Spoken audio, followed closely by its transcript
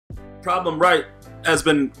Problem Right has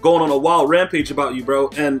been going on a wild rampage about you, bro.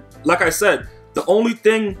 And like I said, the only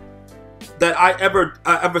thing that I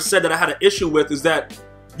ever said that I had an issue with is that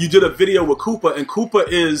you did a video with Koopa, and Koopa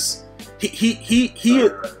is he's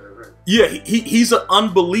an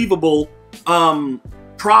unbelievable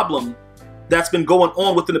problem that's been going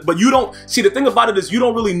on within it. But you don't see, the thing about it is you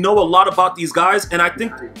don't really know a lot about these guys, and I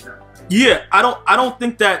think, yeah, I don't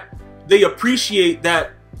think that they appreciate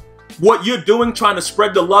that what you're doing, trying to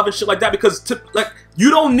spread the love and shit like that, because like you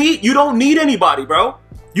don't need anybody, bro.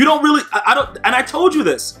 You don't really, I don't, and I told you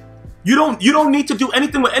this. You don't need to do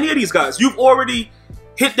anything with any of these guys. You've already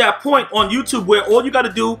hit that point on YouTube where all you got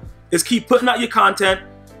to do is keep putting out your content,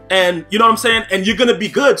 and you know what I'm saying, and you're gonna be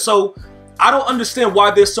good. So I don't understand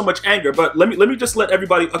why there's so much anger. But let me just let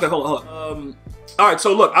everybody. Okay, hold on. All right,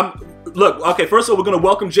 so look, okay. First of all, we're gonna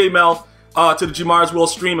welcome Jmell to the GmiasWorld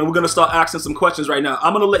stream, and we're gonna start asking some questions right now.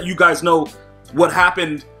 I'm gonna let you guys know what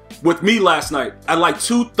happened with me last night at like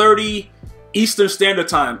 2:30 Eastern Standard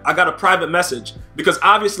Time. I got a private message because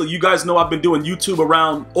obviously you guys know I've been doing YouTube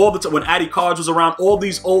around all the time, when Addy Cards was around, all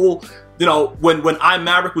these old, you know, when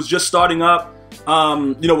iMaverick was just starting up,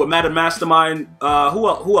 you know, with Madden Mastermind, who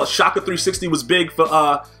else? Shaka 360 was big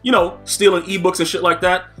for, you know, stealing ebooks and shit like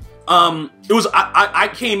that. I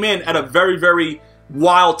came in at a very, very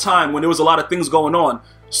wild time when there was a lot of things going on.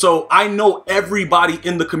 So I know everybody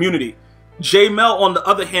in the community. Jmell, on the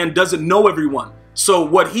other hand, doesn't know everyone. So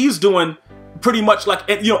what he's doing, pretty much like,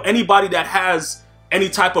 you know, anybody that has any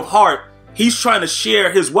type of heart, he's trying to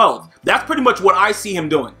share his wealth. That's pretty much what I see him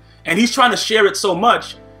doing. And he's trying to share it so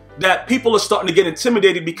much that people are starting to get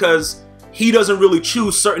intimidated because he doesn't really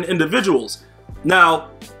choose certain individuals.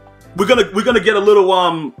 Now, we're gonna get a little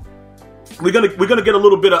we're gonna get a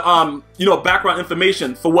little bit of you know, background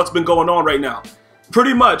information for what's been going on right now.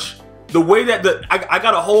 Pretty much the way that I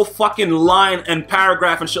got a whole fucking line and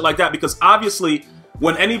paragraph and shit like that, because obviously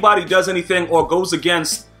when anybody does anything or goes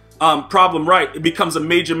against Problem Right, it becomes a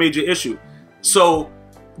major issue. So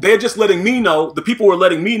they're just letting me know, the people were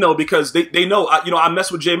letting me know, because they know, you know, I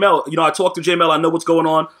mess with Jmell, you know, I talk to Jmell, I know what's going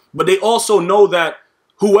on, but they also know that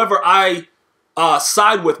whoever I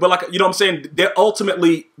side with, but like, you know what I'm saying, they're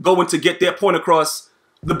ultimately going to get their point across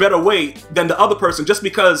the better way than the other person, just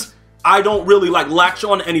because I don't really like latch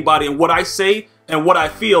on to anybody, and what I say and what I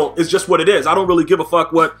feel is just what it is. I don't really give a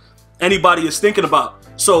fuck what anybody is thinking about.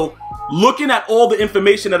 So looking at all the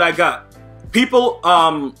information that I got, people,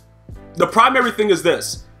 the primary thing is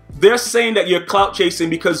this. They're saying that you're clout chasing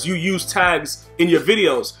because you use tags in your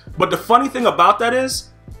videos. But the funny thing about that is,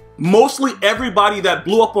 mostly everybody that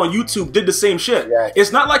blew up on YouTube did the same shit. Yeah.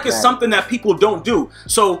 It's not like it's something that people don't do.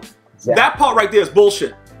 So that part right there is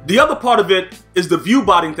bullshit. The other part of it is the view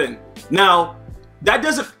botting thing. Now, that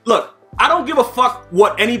doesn't, look, I don't give a fuck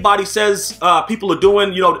what anybody says people are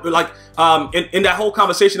doing, you know, like in that whole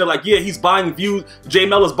conversation, they're like, yeah, he's buying views,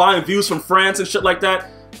 Jmell is buying views from France and shit like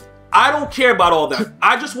that. I don't care about all that.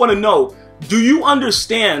 I just want to know, do you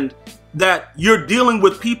understand that you're dealing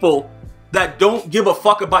with people that don't give a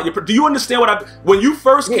fuck about your, do you understand what when you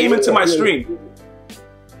first came into my stream,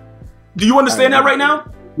 do you understand that right now?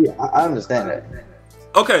 Yeah, I understand that.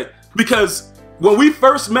 Okay, because when we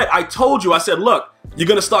first met, I told you, I said, look, you're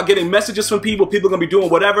gonna start getting messages from people. People are gonna be doing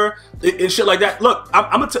whatever and shit like that. Look,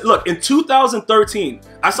 I'm gonna look. In 2013,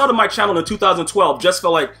 I started my channel in 2012, just for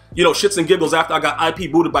like, you know, shits and giggles after I got IP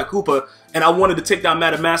booted by Koopa, and I wanted to take down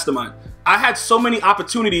Madden Mastermind. I had so many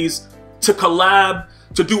opportunities to collab,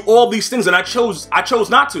 to do all these things, and I chose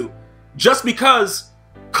not to, just because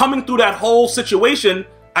coming through that whole situation,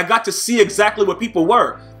 I got to see exactly what people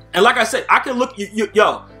were. And like I said, I can look,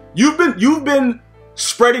 yo, you've been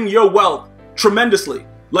spreading your wealth tremendously.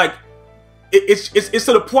 Like it's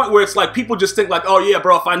to the point where it's like people just think like, oh yeah,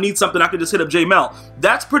 bro, if I need something, I can just hit up Jmell.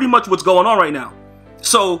 That's pretty much what's going on right now.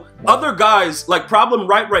 So other guys like Problem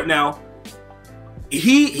Right now,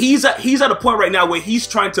 he's at a point right now where he's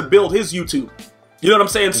trying to build his YouTube. You know what I'm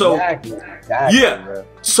saying? So exactly, yeah. Bro.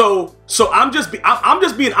 So I'm just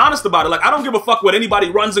being honest about it. Like, I don't give a fuck what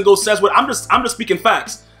anybody runs and goes says. What I'm just speaking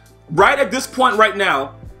facts. Right at this point right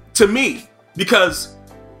now, to me, because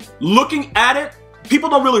looking at it, people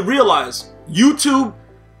don't really realize YouTube,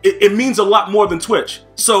 it means a lot more than Twitch.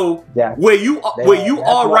 So where you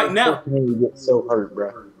are right now, you get so hurt,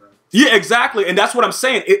 bro. Yeah, exactly, and that's what I'm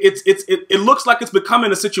saying. It looks like it's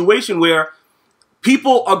becoming a situation where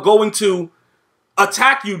people are going to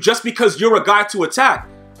attack you just because you're a guy to attack.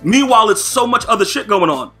 Meanwhile, it's so much other shit going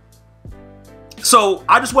on. So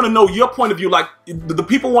I just want to know your point of view. Like, the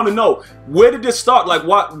people want to know, where did this start? Like,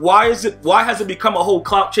 why has it become a whole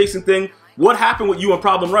clout chasing thing? What happened with you and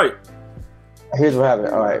Problem Right? here's what happened.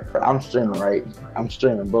 All right, I'm streaming, right? I'm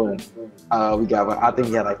streaming, boom. We got, I think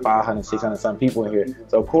we had like 500, 600 some people in here.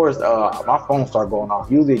 So of course, my phone started going off.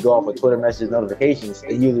 Usually it go off with Twitter messages, notifications.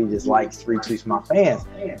 It usually just likes, retweets from my fans.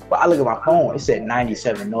 But I look at my phone, it said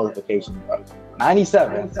 97 notifications, bro.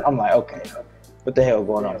 97. I'm like, okay, what the hell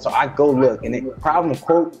going on? So I go look, and it problem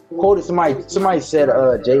quoted somebody said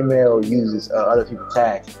Jmell uses other people's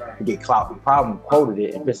tags to get clout. The problem quoted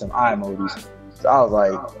it and put some eye emojis. So I was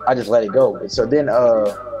like, I just let it go. So then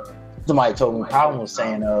somebody told me problem was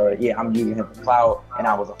saying, yeah, I'm using him for clout, and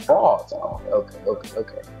I was a fraud. So I was like,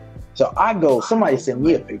 okay. So I go, somebody sent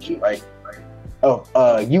me a picture, right? Of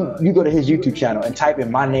you go to his YouTube channel and type in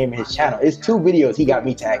my name in his channel. It's 2 videos he got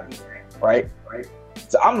me tagged, right?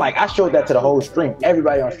 So I'm like, I showed that to the whole stream.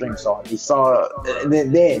 Everybody on stream saw it. He saw it.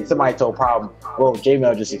 And then somebody told Problem, well,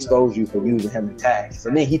 Jmell just exposed you for using him in tags.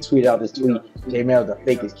 And then he tweeted out this tweet, Jmell's the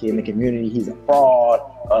fakest kid in the community. He's a fraud.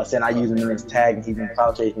 Saying I use him in his tag and he's been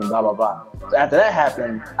clout chasing, blah, blah, blah. So after that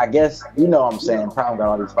happened, I guess, you know what I'm saying, Problem got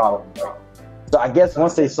all these followers. Right? So I guess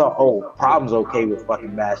once they saw, oh, Problem's okay with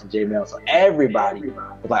fucking bashing Jmell, so everybody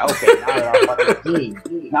was like, okay,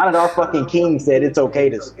 now that our fucking king said it's okay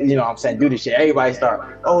to, you know what I'm saying, do this shit, everybody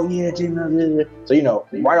start, oh yeah, Jmell. So, you know,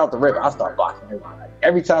 right off the rip, I start blocking everybody.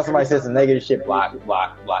 Every time somebody says some negative shit, block.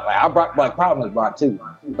 Like I blocked, like Problem was blocked too.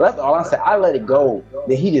 But that's all I'm saying. I let it go.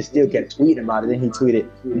 Then he just still kept tweeting about it. Then he tweeted,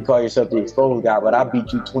 you call yourself the exposed guy, but I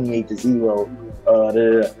beat you 28-0.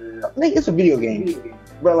 Nigga, it's a video game.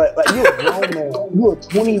 Bro, like you're a grown man. You're a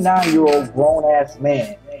 29-year-old grown-ass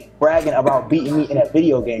man bragging about beating me in a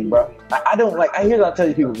video game, bro. I don't, like, here's what I tell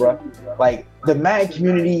you people, bro. Like, the Madden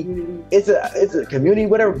community, it's a community,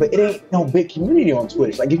 whatever, but it ain't no big community on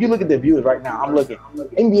Twitch. Like, if you look at the viewers right now, I'm looking.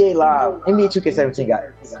 NBA Live, NBA 2K17 got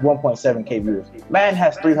 1.7K viewers. Madden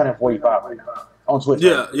has 345 right now on Twitch.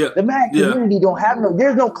 Yeah, yeah. The Madden community don't have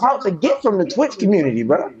there's no clout to get from the Twitch community,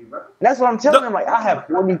 bro. And that's what I'm telling them. Like, I have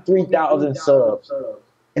 43,000 subs.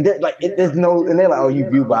 And they're like, there's no, and they're like, oh, you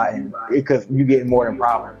view botting because you get more than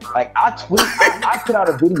Problem. Like, I put out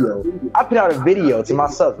a video to my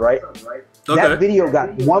subs, right? Okay. That video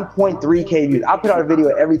got 1.3K views. I put out a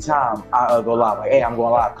video every time I go live. Like, hey, I'm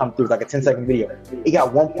going live. Come through. It's like a 10-second video. It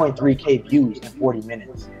got 1.3K views in 40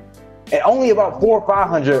 minutes. And only about 400 or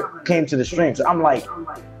 500 came to the stream. So I'm like,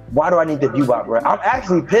 why do I need the view bot, bro? I'm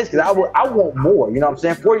actually pissed because I want more. You know what I'm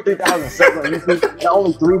saying? 43,000 subs on YouTube and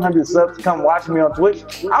only 300 subs to come watch me on Twitch.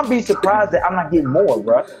 I'll be surprised that I'm not getting more,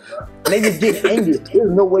 bro. And they just get angry.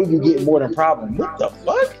 There's no way you get more than Problem. What the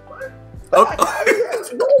fuck?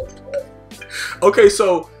 Okay,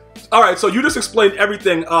 so, all right, so you just explained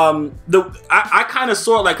everything. I kind of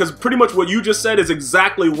saw it, like, because pretty much what you just said is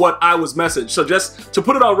exactly what I was messaged. So just to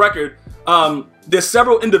put it on record, there's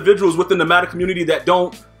several individuals within the Madden community that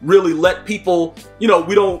don't really let people, you know,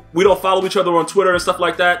 we don't follow each other on Twitter and stuff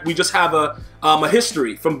like that. We just have a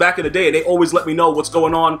history from back in the day, and they always let me know what's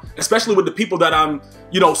going on, especially with the people that I'm,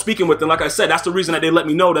 you know, speaking with. And like I said, that's the reason that they let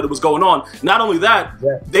me know that it was going on. Not only that,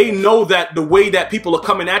 they know that the way that people are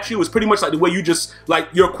coming at you is pretty much like the way you just, like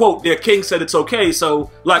your quote, their king said it's okay. So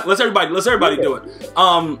like, let's everybody do it.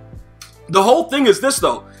 The whole thing is this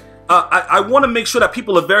though. I want to make sure that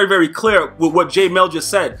people are very, very clear with what Jmell just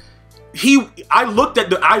said. I looked at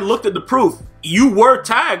the proof. You were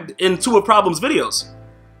tagged in 2 of Problem's videos.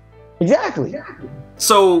 Exactly.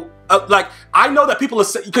 So, like, I know that people are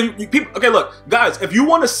saying, okay, look, guys, if you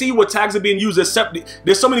want to see what tags are being used,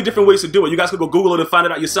 there's so many different ways to do it. You guys can go Google it and find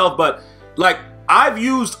it out yourself. But like, I've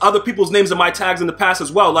used other people's names in my tags in the past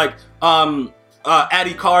as well. Like,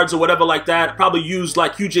 Addy cards or whatever like that. Probably used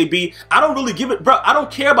like UJB. I don't really give it, bro. I don't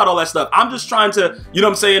care about all that stuff. I'm just trying to, you know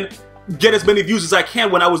what I'm saying, get as many views as I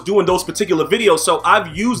can when I was doing those particular videos. So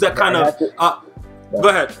I've used that kind of. Go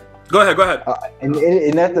ahead.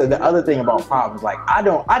 And that's the other thing about Problems. Like, I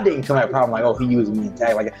didn't come at Problem like, oh, he using me in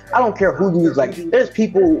tag. Like, I don't care who uses. Like,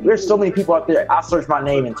 there's so many people out there. I search my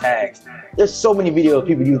name in tags. There's so many videos of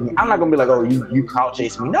people using me. I'm not gonna be like, oh, you clout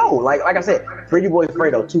chase me. No, like I said, Pretty Boy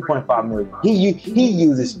Fredo, 2.5 million. He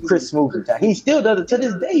uses Chris Smooth in tag. He still does it to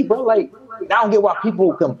this day, bro. Like, I don't get why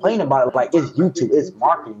people complain about it. Like, it's YouTube, it's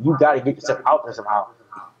marketing. You gotta get yourself out there somehow.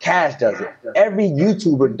 Cash does it. Every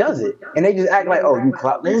YouTuber does it, and they just act like, oh, you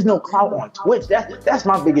clout. There's no clout on Twitch. That's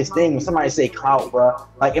my biggest thing when somebody say clout, bro.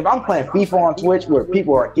 Like, if I'm playing FIFA on Twitch where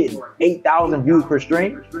people are getting 8,000 views per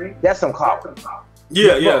stream, that's some clout.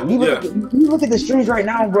 Yeah. You look at the streams right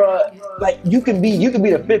now, bro. Like, you can be the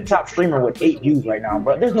 5th top streamer with 8 views right now,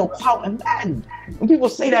 bro. There's no clout in Madden. When people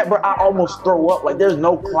say that, bro, I almost throw up. Like, there's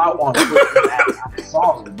no clout on Twitch in Madden. I'm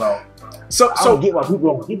sorry, bro. I don't get why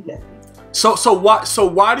people don't get that. So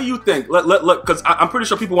why do you think? Look, because I'm pretty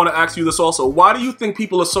sure people want to ask you this also. Why do you think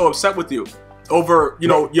people are so upset with you over, you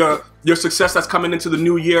know, your success that's coming into the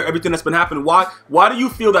new year, everything that's been happening. Why do you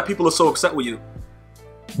feel that people are so upset with you?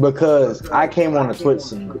 Because I came on the Twitch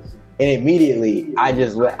scene, and immediately I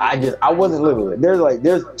wasn't living with it.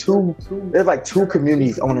 There's like two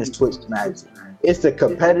communities on this Twitch Madden. It's the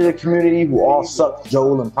competitive community who all suck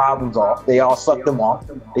Joel and Problems off. They all suck them off.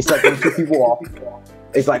 They suck them 2 people off.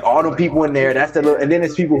 It's like all them people in there. That's the little, and then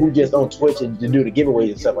it's people who just on Twitch and do the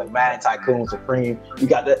giveaways and stuff like Madden Tycoon, Supreme. You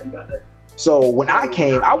got that. So when I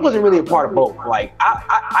came, I wasn't really a part of both. Like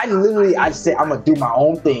I literally said I'm gonna do my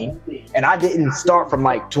own thing, and I didn't start from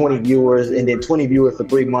like 20 viewers and then 20 viewers for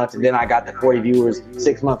 3 months, and then I got to 40 viewers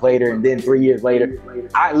 6 months later, and then 3 years later.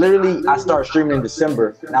 I started streaming in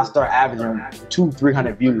December, and I started averaging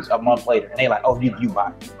 200-300 views a month later, and they like, oh, you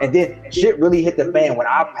bot. And then shit really hit the fan when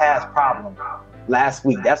I passed Problem last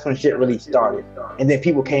week. That's when shit really started. And then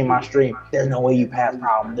people came my stream, there's no way you pass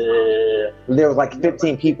Problem. There was like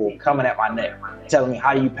 15 people coming at my neck telling me,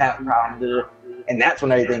 how do you pass Problem? And that's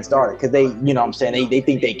when everything started, because they, you know what I'm saying, they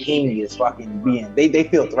think they king is fucking being, they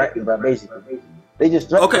feel threatened, bro, basically. They just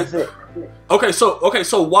threaten. Okay,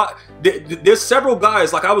 so what? There's several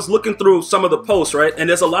guys, like I was looking through some of the posts, right? And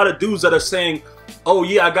there's a lot of dudes that are saying, oh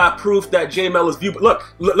yeah, I got proof that Jmell is view. Look,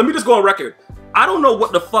 let me just go on record. I don't know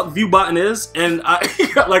what the fuck view button is, and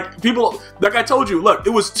like people, like I told you, look,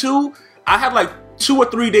 I had like 2 or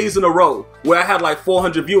 3 days in a row where I had like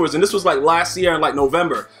 400 viewers, and this was like last year in like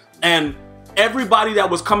November, and everybody that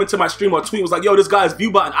was coming to my stream or tweet was like, yo, this guy's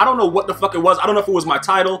view button. I don't know what the fuck it was. I don't know if it was my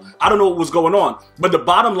title. I don't know what was going on. But the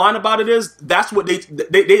bottom line about it is, that's what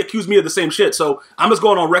they accused me of the same shit. So I'm just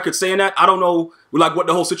going on record saying that. I don't know like what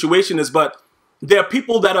the whole situation is, but there are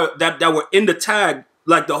people that were in the tag,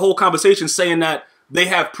 like the whole conversation, saying that they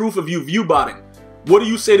have proof of you view botting. What do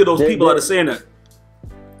you say to those people that are saying that?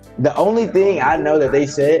 The only thing I know that they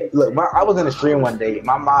said, look, I was in the stream one day.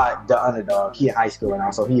 My mod, the underdog, he in high school right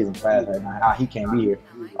now, so he is in class right now. He can't be here.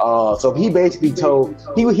 So he basically told,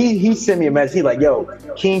 he sent me a message. He's like, yo,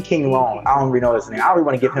 King Long. I don't really know his name. I don't really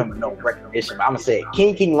want to give him no recognition, but I'm gonna say it.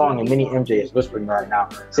 King Long and Mini MJ is whispering right now,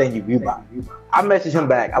 saying you view bot. I messaged him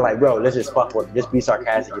back. I like, bro, let's just fuck with it. Just be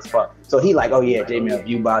sarcastic as fuck. So he like, oh yeah, Jmell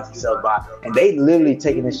view bots, he sells bots, and they literally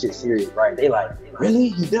taking this shit serious, right? They like, really?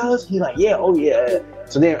 He does? He like, yeah, oh yeah.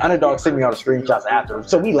 So then Underdog sent me all the screenshots after.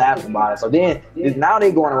 So we laughed about it. So then now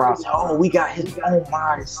they going around saying, oh, we got his own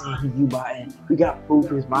mod is saying he view botting. We got proof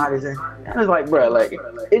his mod is in. And it's like, bro, like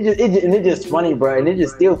it's just funny, bro, and it's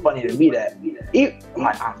just still funny to me that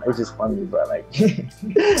it's just funny, bro. Like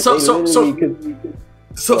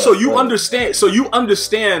So you understand? So you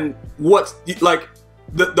understand what like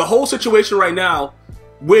the whole situation right now,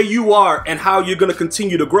 where you are and how you're going to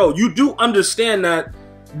continue to grow. You do understand that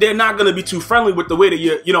they're not going to be too friendly with the way that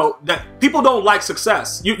you know that people don't like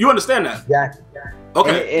success. You understand that? Yeah.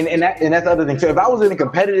 Okay. And that's the other thing. So if I was in a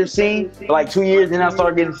competitive scene for like 2 years, then I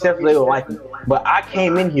started getting successful, they would like me. But I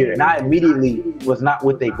came in here and I immediately was not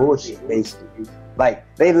with their bullshit, basically. Like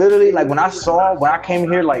they literally, like when I came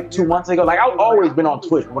here like 2 months ago, like I've always been on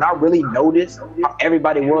Twitch, but when I really noticed how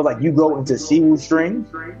everybody was, like you go into Siwoo stream,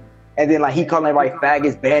 and then like he calling everybody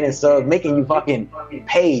faggots, banning subs, making you fucking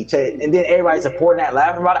pay to, and then everybody supporting that,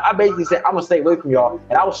 laughing about it. I basically said I'm gonna stay away from y'all,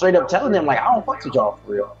 and I was straight up telling them like I don't fuck with y'all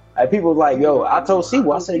for real. Like people was like, yo, I told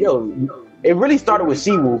Siwoo, I said, yo. It really started with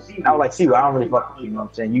Siwoo. I was like, Siwoo, I don't really fuck with you, you know what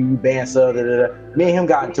I'm saying? You ban subs, Me and him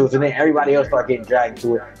got into it, so then everybody else started getting dragged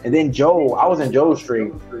into it. And then Joe, I was in Joe's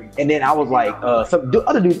stream, and then I was like, some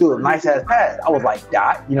other dude threw a nice ass pass. I was like,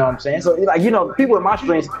 dot, you know what I'm saying? So, like, you know, people in my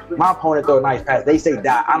streams, my opponent throw a nice pass, they say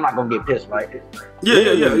dot, I'm not gonna get pissed, right? Yeah.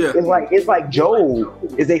 It's like Joe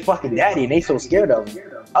is they fucking daddy, and they so scared of him.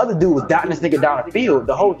 Other dude was dotting this nigga down the field.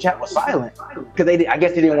 The whole chat was silent because I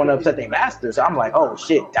guess they didn't want to upset their master. So I'm like, oh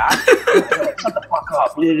shit, dot. Shut the fuck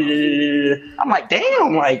up. I'm like,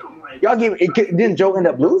 damn, like y'all give it. Then Joe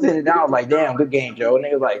ended up losing it. And I was like, damn, good game, Joe. And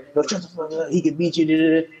they was like, shut the fuck up. He could beat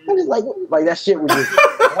you. I'm just like that shit was just.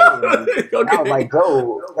 Okay. I was like,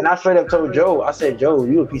 Joe, and I straight up told Joe, I said, Joe,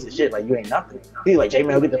 you a piece of shit. Like you ain't nothing. He's like,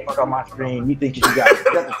 Jmell, get the fuck out my stream. You think you got it?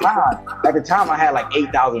 At the time, I had like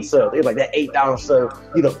 8,000 subs. It was like that 8,000 subs.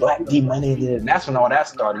 You the Black D Money, and that's when all that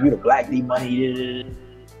started. You the Black D Money.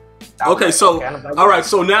 Okay, like, so all right,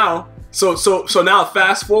 so now, so now,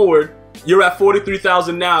 fast forward, you're at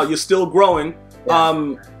 43,000 now. You're still growing.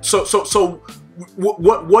 Yeah. So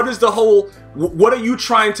what is the whole? What are you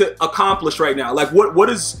trying to accomplish right now? Like what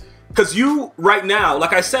is? Because you right now,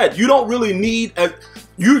 like I said, you don't really need a.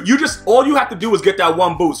 You just all you have to do is get that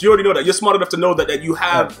one boost. You already know that. You're smart enough to know that you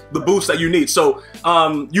have the boost that you need. So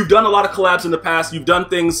you've done a lot of collabs in the past. You've done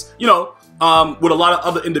things, you know, with a lot of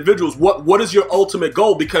other individuals. What is your ultimate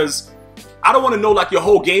goal? Because I don't want to know like your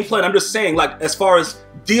whole game plan. I'm just saying like as far as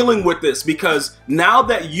dealing with this, because now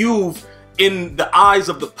that you've, in the eyes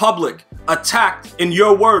of the public, attacked, in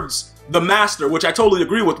your words, the master, which I totally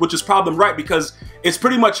agree with, which is problem right, because it's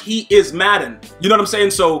pretty much he is Madden. You know what I'm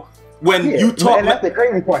saying? So when you talk, and that's the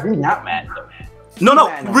crazy part. He's not Madden. No,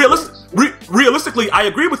 realistically, I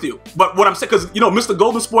agree with you. But what I'm saying, because, you know, Mr.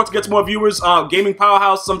 Golden Sports gets more viewers, Gaming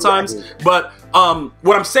Powerhouse sometimes. Exactly. But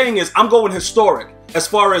what I'm saying is I'm going historic as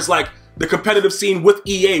far as, like, the competitive scene with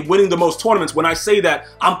EA winning the most tournaments. When I say that,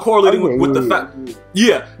 I'm correlating with the fact.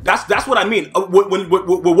 Yeah, that's what I mean.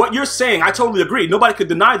 With what you're saying, I totally agree. Nobody could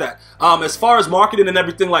deny that. As far as marketing and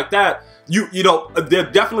everything like that, you know, there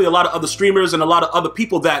are definitely a lot of other streamers and a lot of other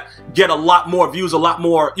people that get a lot more views, a lot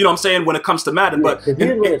more, you know what I'm saying, when it comes to Madden. Yeah, but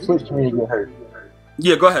here's where the Twitch community get hurt.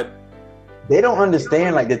 Yeah, go ahead. They don't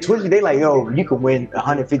understand, like, the Twitch, they like, yo, you can win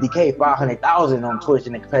 150K, 500,000 on Twitch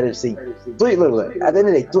in the competitive scene. So look, at the end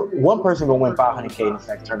of the day, one person gonna win 500K in this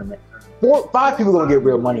next tournament. 5 people gonna get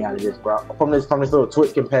real money out of this, bro. From this little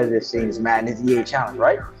Twitch competitive scene, this Madden, this EA challenge,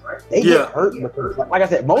 right? They get hurt because, like I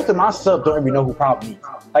said, most of my subs don't even know who Problem is.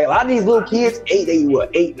 Like, a lot of these little kids,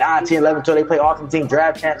 8, 9, 10, 11, 12, they play Ultimate Team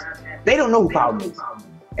draft champs. They don't know who Problem is.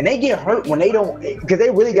 And they get hurt when they don't, because they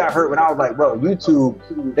really got hurt when I was like, bro, YouTube,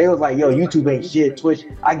 they was like, yo, YouTube ain't shit. Twitch,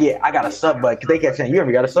 I got a sub button, because they kept saying, you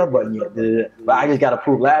haven't got a sub button yet. But I just got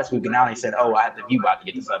approved last week, and now they said, oh, I have to view about to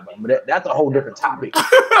get the sub button. But that's a whole different topic.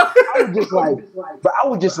 I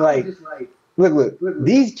was just like, look,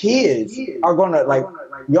 these kids are gonna, like,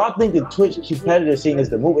 y'all think the Twitch competitive scene is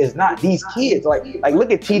the move. It's not. These kids, like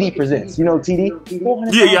look at TD Presents. You know TD?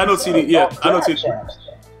 Yeah, I know TD. Yeah, I know TD.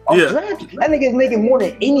 That nigga's making more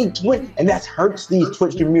than any Twitch, and that hurts these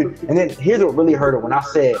Twitch community. And then here's what really hurt it. When I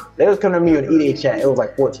said, they was coming to me in EA chat, it was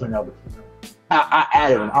like 14 of them. I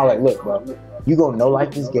added them. I was like, look, bro, you gonna know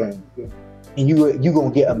like this game, and you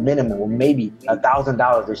gonna get a minimum of maybe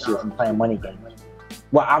 $1,000 this year from playing money games.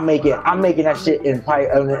 Well, I'm making that shit in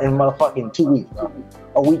motherfucking 2 weeks, bro.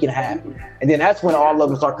 A week and a half. And then that's when all of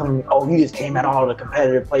them start coming, oh, you just came at all the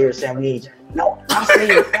competitive players saying we ain't. No, I'm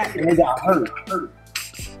saying the fact that they got hurt.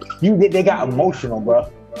 They got emotional,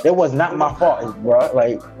 bro. That was not my fault, bro.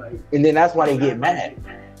 Like, and then that's why they get mad.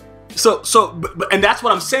 And that's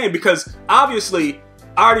what I'm saying, because obviously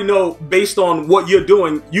I already know, based on what you're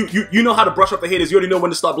doing, you know how to brush up the haters. You already know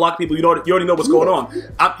when to start blocking people. You already know what's going on.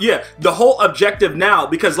 Yeah, the whole objective now,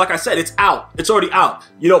 because like I said, it's out. It's already out.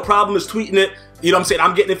 You know, Problem is tweeting it. You know what I'm saying?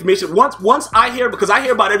 I'm getting information. Once I hear, because I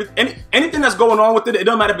hear about anything that's going on with it, it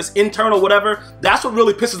doesn't matter if it's internal, whatever, that's what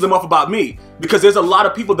really pisses them off about me. Because there's a lot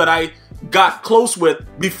of people that I got close with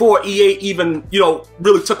before EA even, you know,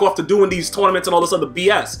 really took off to doing these tournaments and all this other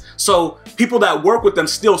BS. So people that work with them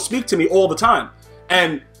still speak to me all the time.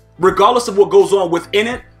 And regardless of what goes on within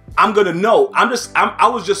it, I'm gonna know. I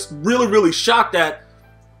was just really, really shocked that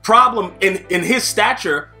Problem in his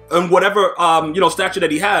stature and whatever you know, stature that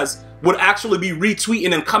he has would actually be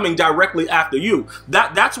retweeting and coming directly after you.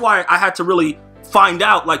 That's why I had to really find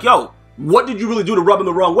out, like, yo, what did you really do to rub him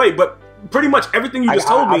the wrong way? But pretty much everything you just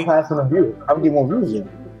told me. I'm passing a view. I'm getting more views in.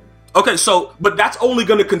 Okay, so, but that's only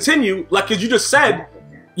going to continue, like, because you just said,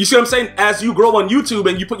 you see what I'm saying? As you grow on YouTube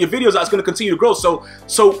and you put your videos out, it's going to continue to grow. So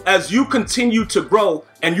as you continue to grow,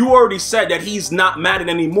 and you already said that he's not Madden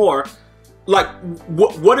anymore, like,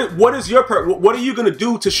 what is your what are you going to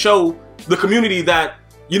do to show the community that,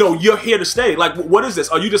 you know, you're here to stay? Like, what is this?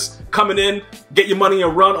 Are you just coming in, get your money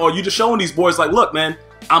and run? Or are you just showing these boys, like, look, man,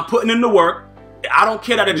 I'm putting in the work. I don't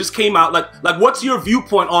care that it just came out. Like what's your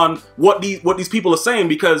viewpoint on what these people are saying?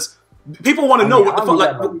 Because people want to know what the fuck.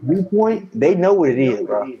 Like, viewpoint, they know what it is,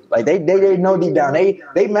 bro. Like they know deep down.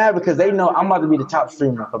 They mad because they know I'm about to be the top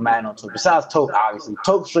streamer for Madden on Twitch. Besides Toke, obviously.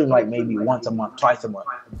 Toke stream like maybe once a month, twice a month.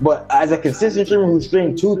 But as a consistent streamer who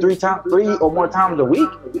streams 2, 3 or more times a week,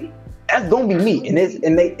 that's gonna be me.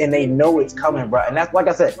 And they know it's coming, bro. And that's, like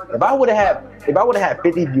I said, if I would have had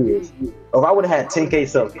 50 viewers, or if I would have had 10K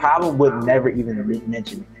subs, Problem would never even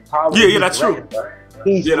mention me. Yeah, that's true. Bro.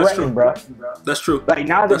 He's threatening, bro. That's true. Like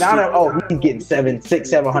now that oh, he's getting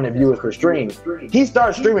 700 viewers per stream. He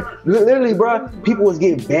started streaming. Literally, bro, people was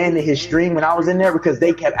getting banned in his stream when I was in there because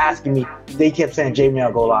they kept asking me. They kept saying,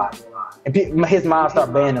 "Jmell, go live," and his mom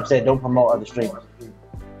started banning him. Said, "Don't promote other streamers."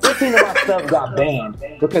 15 of my stuff got banned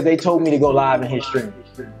because they told me to go live in his stream.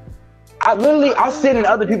 I sit in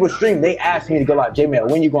other people's stream. They asked me to go live. Jmell,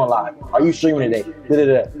 when you going live? Are you streaming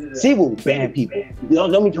today? See, will ban people. You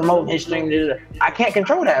don't be promoting his stream. I can't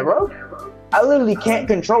control that, bro. I literally can't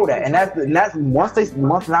control that. And that's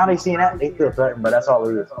once now they seeing that, they feel threatened. But that's all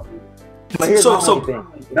it is. But here's my only thing.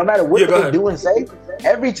 No matter what they do and say,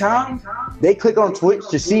 every time they click on Twitch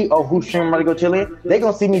to see, oh, who's streaming ready to go chilling, they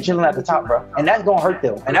gonna see me chilling at the top, bro. And that's gonna hurt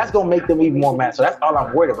them. And that's gonna make them even more mad. So that's all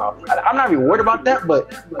I'm worried about. I'm not even worried about that,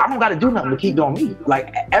 but I don't gotta do nothing to keep doing me.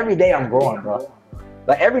 Like every day I'm growing, bro.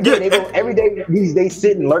 Like every day every day they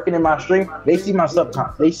sitting lurking in my stream, they see my sub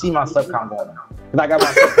count. They see my sub count going on. Cause I got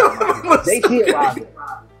my sub count. They see it rising.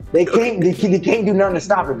 They can't do nothing to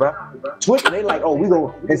stop it, bro. Twitch, they like, oh, we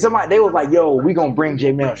go, and somebody, they was like, yo, we gonna bring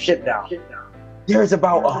Jmell shit down. There's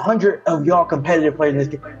about 100 of y'all competitive players in this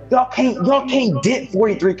game. Y'all can't dent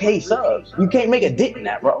 43K subs. You can't make a dent in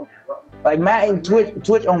that, bro. Like Madden,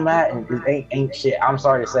 Twitch on Madden ain't shit. I'm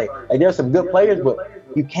sorry to say. Like there's some good players, but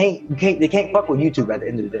they can't fuck with YouTube at the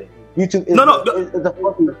end of the day. YouTube is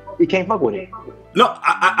you can't fuck with it. No,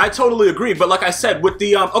 I totally agree. But like I said, with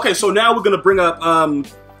the okay, so now we're gonna bring up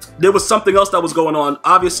there was something else that was going on.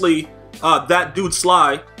 Obviously, that dude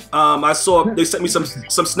Sly. I saw they sent me some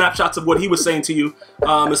snapshots of what he was saying to you,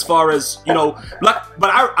 as far as, you know, like, but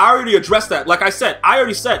I already addressed that. Like I said,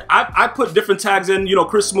 I put different tags in, you know,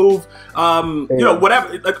 Chris Move, you know,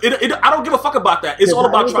 whatever. Like, I don't give a fuck about that. It's all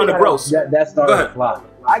about trying to grow. That's not a fly.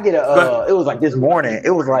 I get it was like this morning.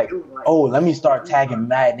 It was like, oh, let me start tagging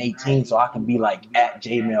Madden 18 so I can be like at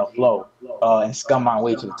Jmellflo and scum my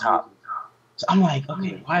way to the top. So I'm like,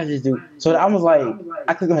 okay, why is this dude? So I was like,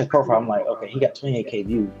 I clicked on his profile. I'm like, okay, he got 28K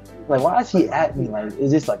views. Like, why is he at me? Like,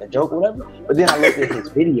 is this like a joke or whatever? But then I looked at his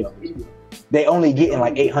videos. They only getting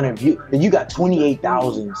like 800 views. And you got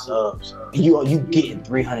 28,000 subs. And you getting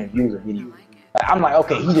 300 views a video. I'm like,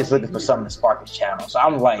 okay, he's just looking for something to spark his channel. So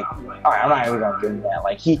I'm like, all right, I'm not even gonna give him that.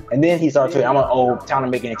 Like and then he started tweeting, I'm like, time to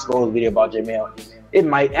make an exposed video about Jmell. It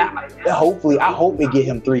might, hopefully, I hope it get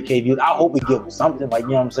him 3K views. I hope it give him something, like, you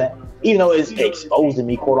know what I'm saying? Even though it's exposing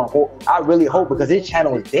me, quote unquote, I really hope, because his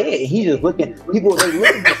channel is dead. And he's just looking, they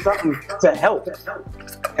looking for something to help.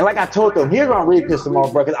 And like I told them, here's where I'm really pissed them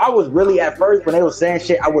off, bro. Because I was really, at first, when they were saying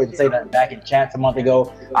shit, I wouldn't say nothing back in chats a month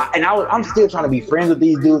ago. I'm still trying to be friends with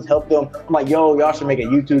these dudes, help them. I'm like, yo, y'all should make a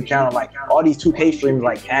YouTube channel. Like, all these 2K streamers,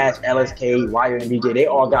 like Cash, LSK, Wire, and DJ, they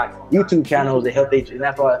all got YouTube channels that help they, and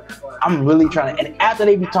that's why I'm really trying to, and after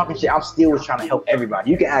they be talking shit, I'm still trying to help everybody.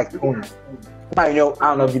 You can ask Pony. I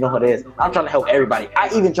don't know if you know who that is. I'm trying to help everybody. I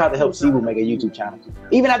even tried to help Sibu make a YouTube channel.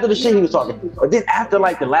 Even after the shit he was talking. But then after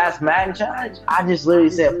like the last Madden challenge, I just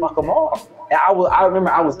literally said, fuck them all. And I remember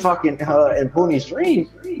I was talking in Pony's stream,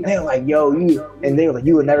 and they were like, yo, you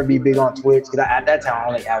would never be big on Twitch, because at that time I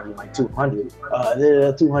only averaged like 200.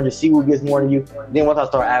 200, Sibu gets more than you. Then once I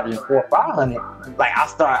started averaging 400 or 500, like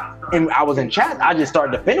I was in chat, I just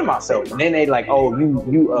started defending myself. And then they like, oh,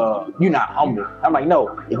 you not humble. I'm like,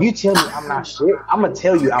 no, if you tell me I'm not shit, I'm gonna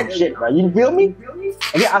tell you I'm shit, bro. You feel me?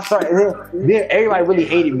 And then I started, then everybody really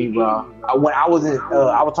hated me, bro. When I was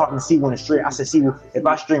talking to Sibu in the stream, I said, Sibu, if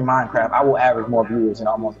I stream Minecraft, I will average more viewers than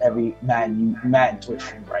almost every Madden Twitch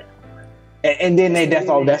stream right now. And then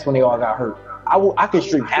that's when they all got hurt. I could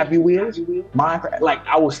stream Happy Wheels, Minecraft, like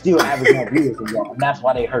I will still average more viewers than y'all, and that's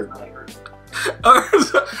why they hurt. All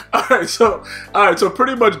right, so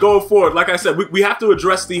pretty much going forward, like I said, we have to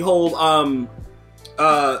address the whole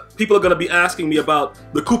people are going to be asking me about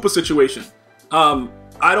the Koopa situation.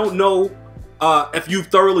 I don't know if you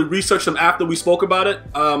thoroughly researched him after we spoke about it,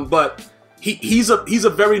 but he's a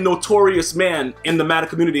very notorious man in the Madden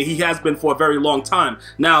community. He has been for a very long time.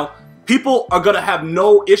 Now, people are going to have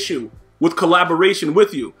no issue with collaboration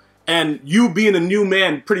with you, and you being a new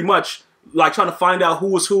man, pretty much like trying to find out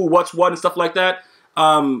who is who, what's what, and stuff like that.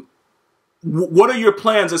 What are your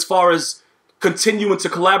plans as far as continuing to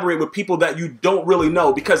collaborate with people that you don't really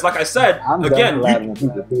know? Because like I said,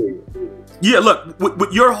 yeah, look,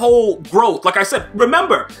 with your whole growth, like I said,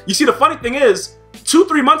 remember, you see, the funny thing is,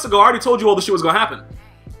 2-3 months ago, I already told you all the shit was gonna happen.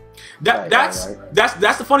 That's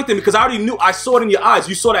the funny thing, because I already knew, I saw it in your eyes,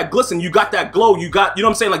 you saw that glisten, you got that glow, you got, you know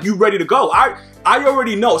what I'm saying, like you ready to go. I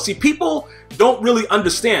already know. See, people don't really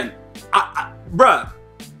understand. Bruh,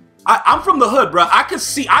 I'm from the hood, bruh. I can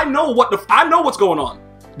see, I know what's going on.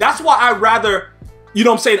 That's why I rather, you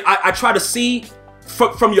know what I'm saying, I try to see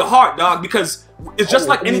from your heart, dog, because it's just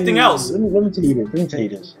like anything else. Let me tell you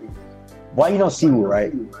this. Why you don't see me,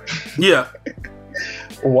 right? Yeah.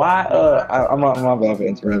 Why, I'm not bad for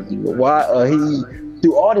interrupting you, but why, he,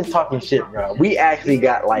 through all this talking shit, bro, we actually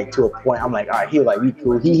got like to a point, I'm like, all right, he was like, we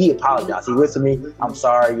cool. He apologized. He listened to me. I'm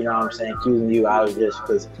sorry, you know what I'm saying, accusing you. I was just,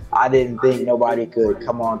 because I didn't think nobody could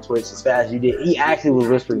come on Twitch as fast as you did. He actually was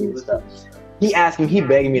whispering me and stuff. He asking, he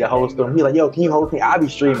begging me to host him. He like, yo, can you host me? I'll be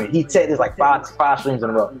streaming. He said this like five streams in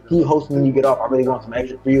a row. Can you host me when you get off? I really want some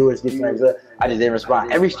extra viewers, get some extra. I just didn't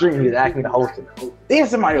respond. Every stream he was asking me to host him. Then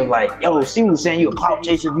somebody was like, yo, she was saying you a clout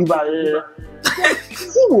chaser, you about it.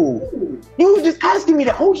 You was just asking me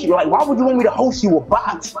to host you. Like, why would you want me to host you with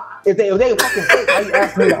bots? If they fucking fake, why you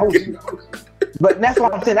asking me to host you? But that's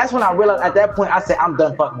what I'm saying. That's when I realized at that point, I said, I'm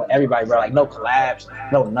done fucking with everybody, bro. Like, no collabs,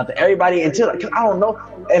 no nothing. Everybody until, like, I don't know,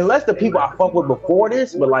 unless the people I fuck with before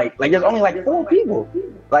this, but like there's only like 4 people.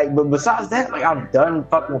 Like, but besides that, like, I'm done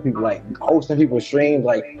fucking with people, like, hosting people's streams.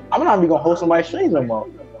 Like, I'm not even gonna host somebody's streams no more.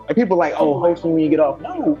 Like, people like, oh, host me when you get off.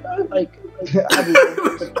 No, bro. Like, I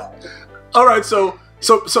just, all right, so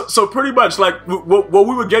pretty much like what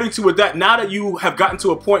we were getting to with that. Now that you have gotten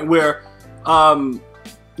to a point where,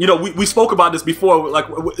 you know, we spoke about this before. Like,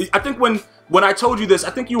 I think when I told you this, I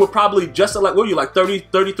think you were probably just at like, what were you, like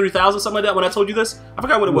 33,000, something like that when I told you this? I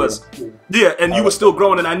forgot what it was. Yeah, and you were still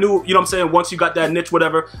growing, and I knew, you know what I'm saying, once you got that niche,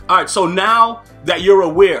 whatever. All right, so now that you're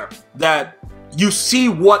aware that you see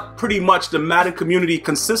what pretty much the Madden community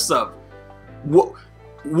consists of,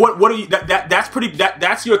 what are you,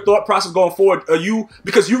 that's your thought process going forward? Are you,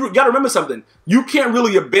 because you got to remember something, you can't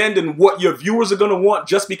really abandon what your viewers are going to want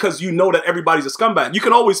just because you know that everybody's a scumbag. You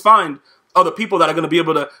can always find other people that are going to be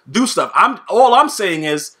able to do stuff. All I'm saying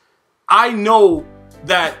is, I know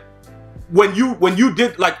that when you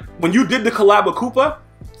did the collab with Koopa,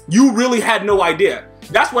 you really had no idea.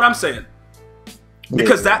 That's what I'm saying.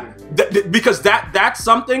 Because that's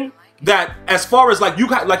something that, as far as like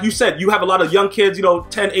you said, you have a lot of young kids, you know,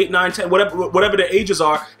 10, 8, 9, 10, whatever their ages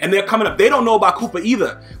are, and they're coming up. They don't know about Koopa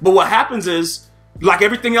either. But what happens is, like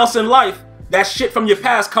everything else in life, that shit from your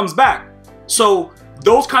past comes back. So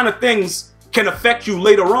those kind of things can affect you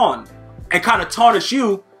later on and kind of tarnish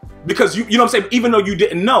you, because you know what I'm saying, even though you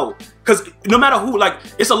didn't know. Because no matter who, like,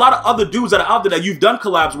 it's a lot of other dudes that are out there that you've done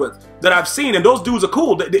collabs with that I've seen, and those dudes are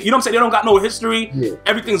cool. You know what I'm saying? They don't got no history. Yeah.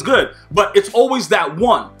 Everything's good. But it's always that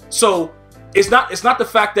one. So it's not the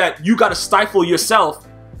fact that you got to stifle yourself,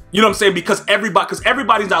 you know what I'm saying, because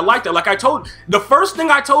everybody's not like that. Like the first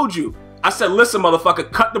thing I told you, I said, listen,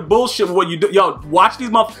 motherfucker, cut the bullshit with what you do. Yo, watch these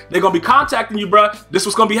motherfuckers. They're going to be contacting you, bro. This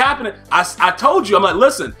was going to be happening. I told you, I'm like,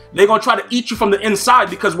 listen, they're going to try to eat you from the inside,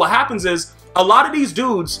 because what happens is, a lot of these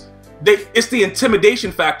dudes, it's the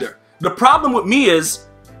intimidation factor. The problem with me is,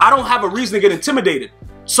 I don't have a reason to get intimidated.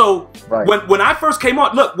 So right. when I first came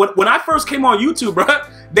on, look, when I first came on YouTube, bro,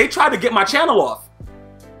 they tried to get my channel off.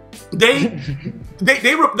 No, I'm saying,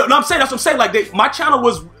 that's what I'm saying. Like, my channel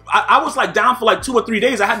was, I was like down for like 2 or 3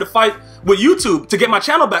 days. I had to fight with YouTube to get my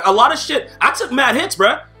channel back. A lot of shit. I took mad hits,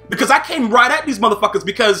 bruh, because I came right at these motherfuckers,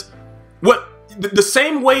 because the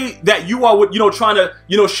same way that you are with, you know, trying to,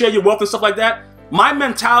 you know, share your wealth and stuff like that, my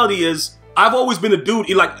mentality is, I've always been a dude,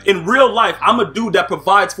 like, in real life, I'm a dude that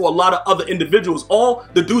provides for a lot of other individuals. All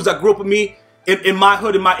the dudes that grew up with me in my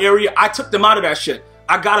hood, in my area, I took them out of that shit.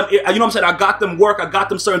 I got them, you know what I'm saying? I got them work, I got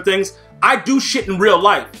them certain things. I do shit in real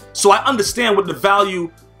life, so I understand what the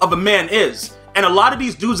value of a man is. And a lot of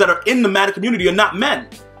these dudes that are in the Madden community are not men.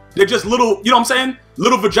 They're just little, you know what I'm saying?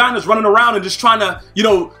 Little vaginas running around and just trying to, you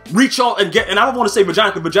know, reach out and get, and I don't want to say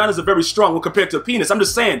vagina, because vaginas are very strong when compared to a penis. I'm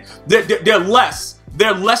just saying, they're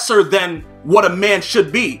lesser than what a man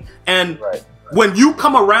should be. And right. When you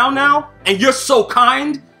come around now and you're so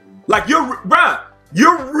kind, like bruh,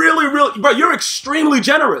 you're really, bruh, you're extremely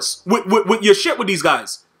generous with your shit with these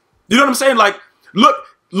guys. You know what I'm saying? Like,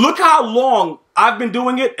 look how long I've been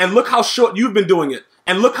doing it, and look how short you've been doing it.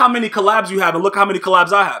 And look how many collabs you have, and look how many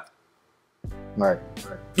collabs I have. Right.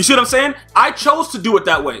 You see what I'm saying? I chose to do it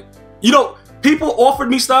that way. You know, people offered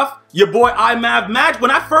me stuff. Your boy Madge, when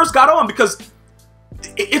I first got on, because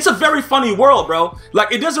it's a very funny world, bro.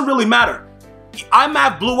 Like, it doesn't really matter.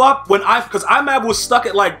 Madden blew up because Madden was stuck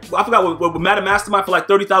at, like, I forgot what Madden Mastermind for like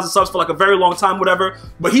 30,000 subs for like a very long time, whatever.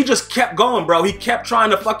 But he just kept going, bro. He kept trying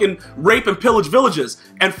to fucking rape and pillage villages.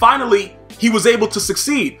 And finally, he was able to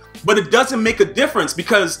succeed. But it doesn't make a difference,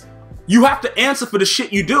 because you have to answer for the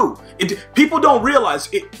shit you do. People don't realize,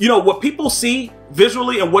 you know, what people see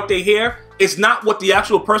visually and what they hear is not what the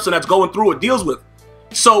actual person that's going through it deals with.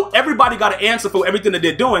 So everybody got to answer for everything that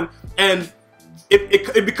they're doing. And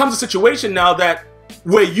it becomes a situation now that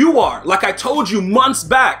where you are, like I told you months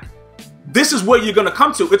back, this is where you're going to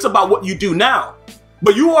come to. It's about what you do now.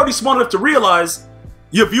 But you already smart enough to realize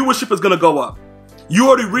your viewership is going to go up. You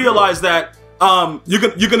already realize that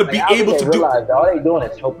you're gonna be able to do. All they doing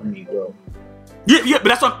is helping me, bro. Yeah, but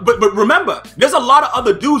that's not. But remember, there's a lot of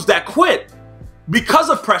other dudes that quit because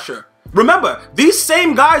of pressure. Remember, these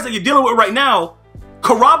same guys that you're dealing with right now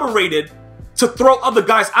corroborated to throw other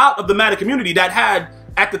guys out of the Madden community that had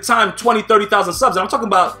at the time 20, 30,000 subs. And I'm talking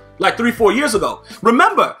about like 3, 4 years ago.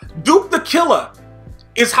 Remember, Duke the Killer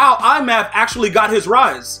is how IMav actually got his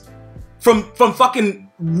rise from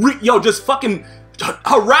fucking just fucking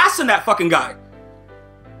harassing that fucking guy.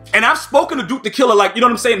 And I've spoken to Duke the Killer, like, you know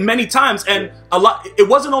what I'm saying, many times, and a lot. It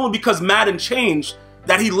wasn't only because Madden changed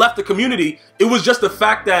that he left the community. It was just the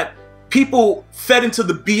fact that people fed into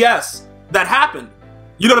the BS that happened.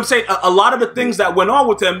 You know what I'm saying? A lot of the things that went on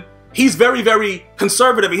with him, he's very, very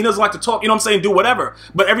conservative. And he doesn't like to talk, you know what I'm saying, do whatever.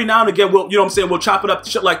 But every now and again, we'll, you know what I'm saying, we'll chop it up,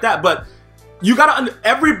 shit like that. But you gotta,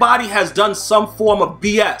 everybody has done some form of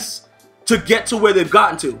BS to get to where they've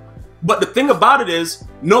gotten to. But the thing about it is,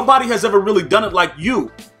 nobody has ever really done it like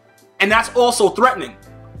you. And that's also threatening.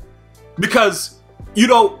 Because, you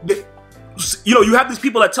know, you have these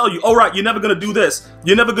people that tell you, all right, you're never gonna do this,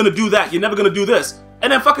 you're never gonna do that, you're never gonna do this.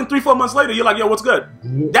 And then fucking 3, 4 months later, you're like, yo, what's good?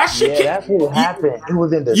 That shit can't. That's what happened. It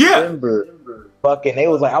was in December. Fucking, they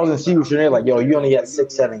was like, I was in Secret, and they're like, yo, you only got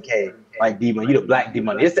 6, 7K. Like D-Money, you the black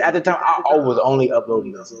D-Money. At the time, I was only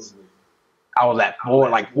uploading this. I was at 4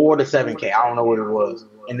 to 7K. I don't know what it was.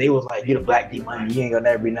 And they was like, you the black D-Money, you ain't gonna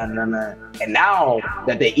never be nothing. And now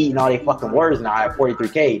that they eating all their fucking words now at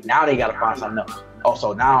 43K, now they gotta find something else. Oh,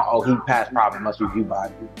 so now, oh, he passed probably must be viewed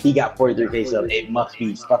by. He got 43K subs. It must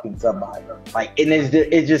be fucking sub by. Like, and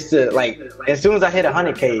it's just like, as soon as I hit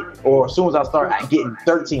 100K, or as soon as I start getting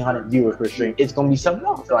 1,300 viewers per stream, it's gonna be something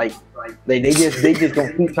else. Like, they just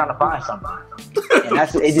gonna keep trying to find something, and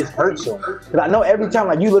it just hurts them. Cause I know every time,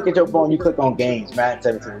 like, you look at your phone, you click on games, Madden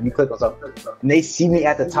 17, you click on something, and they see me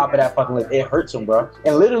at the top of that fucking list. It hurts them, bro.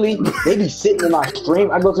 And literally, they be sitting in my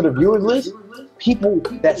stream. I go to the viewers list. People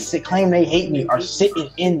that claim they hate me are sitting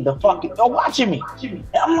in the fucking, watching me. And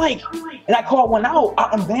I'm like, and I called one out.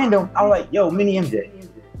 I unbanned them. I'm like, yo, Mini MJ,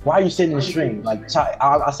 why are you sitting in the stream? Like, I said,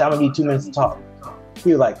 I'm gonna need 2 minutes to talk. He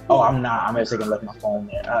was like, oh, I'm not. I'm just gonna left my phone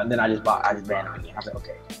there. And then I just banned him again. I was like,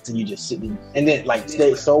 okay. So you just sitting. And then, like,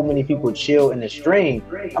 so many people chill in the stream.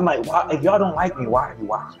 I'm like, why? If y'all don't like me, why are you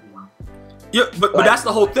watching me? Yeah, but that's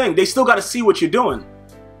the whole thing. They still got to see what you're doing.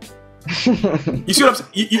 You see what I'm saying?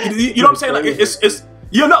 You know what I'm saying? Like, it's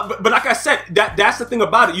you know, but like I said, that's the thing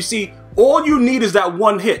about it. You see, all you need is that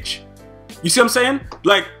one hitch. You see what I'm saying?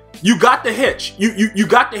 Like, you got the hitch. You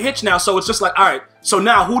got the hitch now. So it's just like, all right. So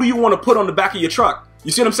now, who do you want to put on the back of your truck? You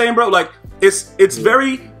see what I'm saying, bro? Like, it's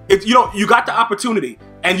you know, you got the opportunity,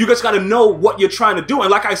 and you just got to know what you're trying to do. And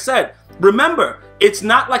like I said, remember, it's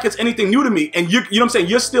not like it's anything new to me. And you know what I'm saying?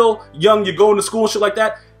 You're still young. You're going to school and shit like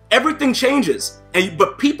that. Everything changes,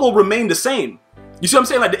 but people remain the same. You see what I'm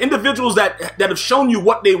saying? Like, the individuals that have shown you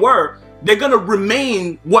what they were, they're gonna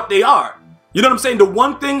remain what they are. You know what I'm saying? The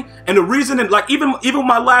one thing and the reason, and like even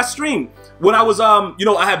my last stream when I was you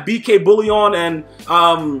know, I had BK Bully on and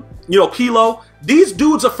you know, Kilo. These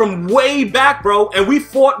dudes are from way back, bro, and we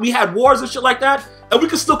fought, we had wars and shit like that, and we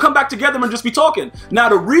could still come back together and just be talking. Now,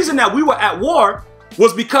 the reason that we were at war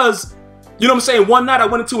was because, you know what I'm saying, one night I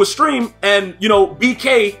went into a stream and, you know,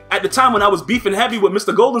 BK, at the time when I was beefing heavy with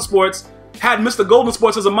Mr. Golden Sports, had Mr. Golden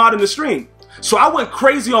Sports as a mod in the stream. So I went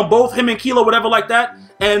crazy on both him and Kilo, whatever like that.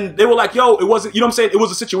 And they were like, yo, it wasn't, you know what I'm saying? It was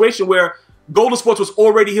a situation where Golden Sports was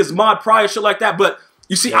already his mod prior, shit like that. But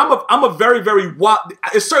you see, I'm a very, very wild,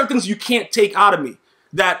 there's certain things you can't take out of me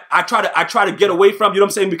that I try to get away from, you know what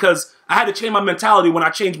I'm saying? Because I had to change my mentality when I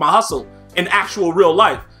changed my hustle in actual real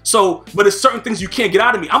life. So, but there's certain things you can't get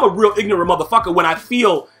out of me. I'm a real ignorant motherfucker when I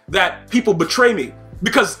feel that people betray me.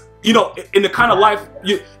 Because, you know, in the kind of life,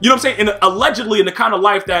 you know what I'm saying? Allegedly in the kind of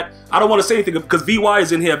life that, I don't want to say anything because VY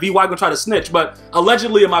is in here. VY gonna try to snitch. But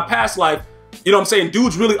allegedly in my past life, you know what I'm saying?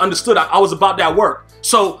 Dudes really understood I was about that work.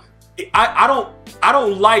 So I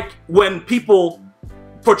don't like when people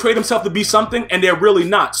portray themselves to be something and they're really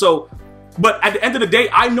not. So, but at the end of the day,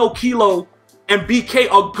 I know Kilo and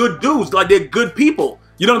BK are good dudes. Like, they're good people.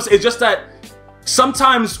 You know what I'm saying? It's just that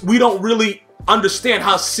sometimes we don't really understand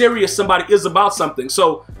how serious somebody is about something.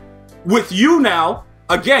 So with you now,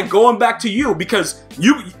 again, going back to you, because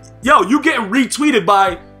you getting retweeted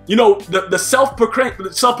by, you know, the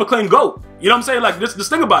self-proclaimed GOAT. You know what I'm saying? Like, this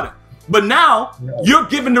thing about it. But now you're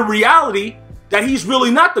given the reality that he's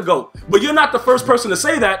really not the GOAT. But you're not the first person to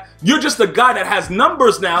say that. You're just the guy that has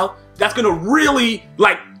numbers now that's gonna really,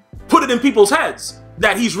 like, put it in people's heads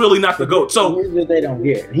that he's really not the GOAT. So here's what they don't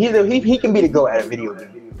get. He can be the GOAT at a video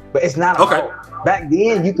game, but it's not a GOAT. Back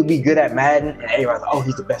then, you could be good at Madden, and everybody's like, oh,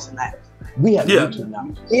 he's the best at Madden. We have YouTube now.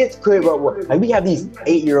 It's clear, bro. Like, we have these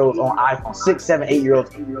 8-year-olds on iPhone, 6, 7,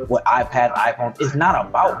 8-year-olds with iPads, iPhones. It's not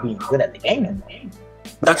about being good at the game anymore.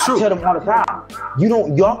 That's true. I tell them all the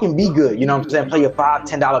time. Y'all can be good. You know what I'm saying? Play your $5,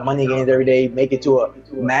 $10 money games every day. Make it to a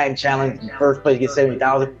Madden challenge. First place, get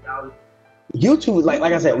 70,000. YouTube, like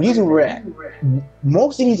I said, YouTube rap.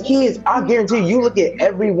 Most of these kids, I guarantee you look at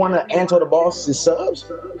every one of Anto the Boss's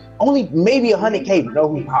subs, only maybe 100K know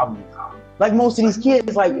who Pablo is. Like most of these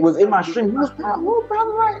kids, like was in my stream, who's Pablo?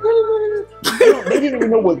 They didn't even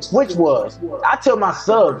know what Twitch was. I tell my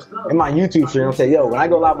subs in my YouTube stream, I say, yo, when I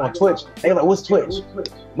go live on Twitch, they're like, what's Twitch?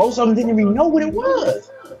 Most of them didn't even know what it was.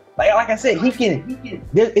 Like I said,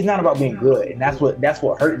 it's not about being good, and that's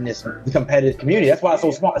what hurting the competitive community. That's why it's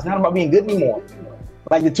so small. It's not about being good anymore.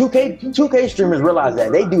 Like the 2K streamers realize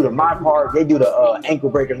that they do the My Part, they do the ankle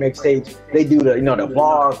breaker mixtapes, they do the the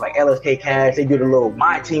vlogs like LSK Cash, they do the little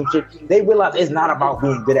My Team shit. They realize it's not about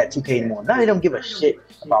being good at 2K anymore. None of them give a shit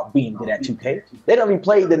about being good at 2K. They don't even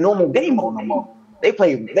play the normal game mode no more. They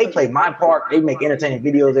play My Part, they make entertaining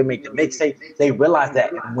videos, they make the mixtape. They realize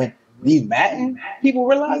that, and when these Madden people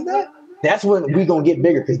realize that, that's when we gonna get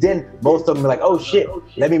bigger. Cause then most of them are like, oh shit,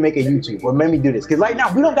 let me make a YouTube or let me do this. Cause right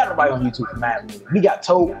now we don't got nobody on YouTube for Madden. We got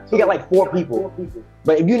like 4 people.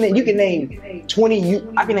 But if you can name 20,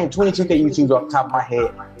 I can name 22K YouTubers off the top of my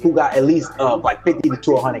head who got at least like 50 to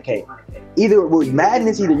 100K. Either with Madden,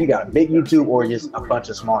 it's either you got a big YouTube or just a bunch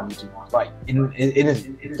of small YouTubers. Like it is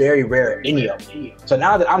very rare any of them. So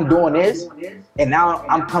now that I'm doing this, and now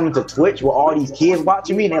I'm coming to Twitch with all these kids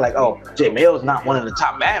watching me, and they're like, oh, Jmell's not one of the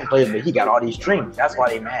top Madden players, but he got all these streams. That's why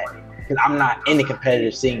they mad. Because I'm not in the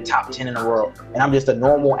competitive scene, top 10 in the world, and I'm just a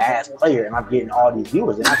normal ass player, and I'm getting all these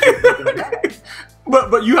viewers, and I keep making them mad.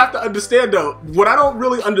 But you have to understand though. What I don't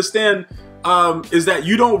really understand is that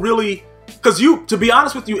you don't really, because to be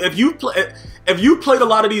honest with you, if you played a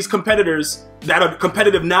lot of these competitors that are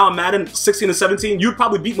competitive now in Madden 16 and 17, you'd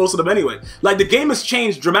probably beat most of them anyway. Like the game has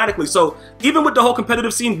changed dramatically. So even with the whole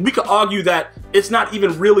competitive scene, we could argue that it's not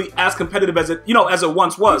even really as competitive as it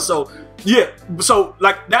once was. So yeah, so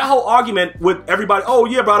like that whole argument with everybody, oh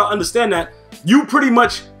yeah, bro, I don't understand that. You pretty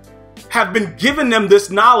much have been giving them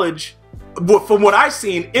this knowledge. But from what I've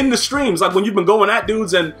seen in the streams, like when you've been going at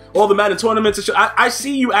dudes and all the Madden tournaments and shit, I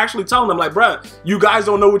see you actually telling them like, bruh, you guys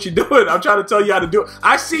don't know what you're doing. I'm trying to tell you how to do it.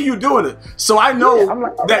 I see you doing it. So I know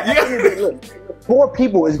Look, 4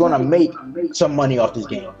 people is going to make some money off this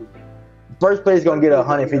game. First place is going to get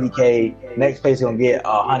 150K. Next place is going to get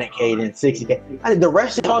 100K, then 60K. The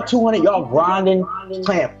rest of y'all 200, y'all grinding,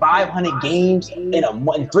 playing 500 games in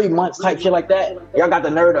 3 months type shit like that. Y'all got the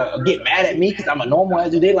nerve to get mad at me because I'm a normal ass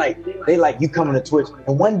dude. They like you coming to Twitch.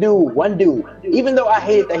 And one dude, even though I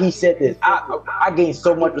hated that he said this, I gained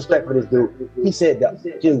so much respect for this dude. He said,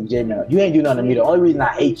 dude, Jmell, you ain't do nothing to me. The only reason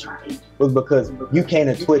I hate you was because you came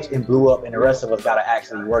to Twitch and blew up, and the rest of us got to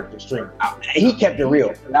actually work the stream. He kept it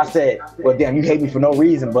real. And I said, well, damn, you hate me for no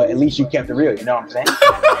reason, but at least you kept it real. You know what I'm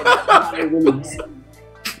saying?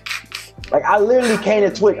 Like I literally came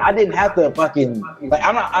to Twitch. I didn't have to fucking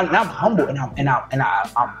I'm humble and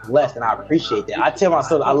I'm blessed and I appreciate that. I tell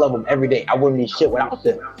myself I love them every day. I wouldn't be shit without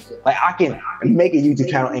them. Like I can make a YouTube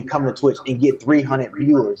channel and come to Twitch and get 300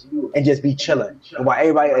 viewers and just be chilling. And while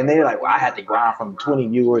everybody and they're like, well, I had to grind from 20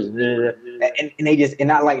 viewers and they just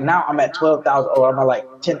now I'm at 12,000 or I'm at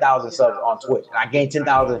like 10,000 subs on Twitch and I gained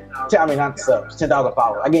 10,000. I mean not subs, 10,000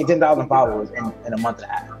 followers. I gained 10,000 followers in a month and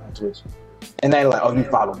a half on Twitch. And they're like, oh, you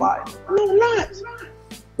follow by. No, I'm not.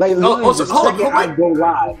 Like, the second I go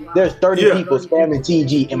live, there's 30 people spamming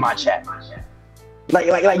TG in my chat. Like,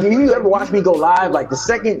 you ever watch me go live? Like,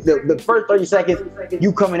 the first 30 seconds,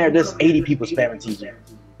 you come in there, there's 80 people spamming TG.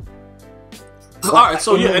 All right,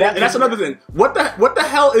 so yeah, and that's another thing. What the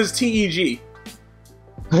hell is TEG?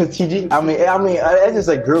 TG? I mean, it's just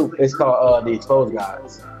a group. It's called the Exposed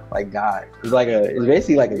Gods. Like God, it's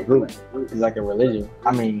basically like a group. It's like a religion.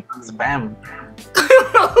 I mean, it's a family.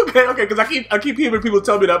 okay, because I keep hearing people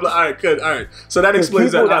tell me that. I'm like, all right, good, all right. So that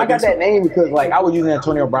explains that. I got that name because like I was using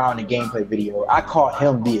Antonio Brown in the gameplay video. I called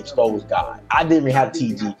him the Exposed God. I didn't even have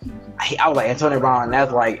TG. I was like Antonio Brown. And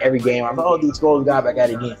that's like every game. I'm like, oh, the Exposed God back at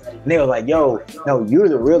it again. And they was like, yo, no, you're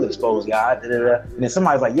the real Exposed God. And then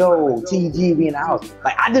somebody's like, yo, TG be in the house.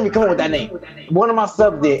 Like I didn't even come up with that name. One of my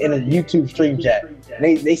subs did in a YouTube stream chat.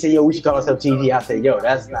 They said, yo, we should call ourselves TG. I said, yo,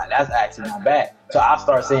 that's actually not bad. So I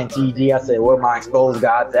start saying TG. I said, where my Exposed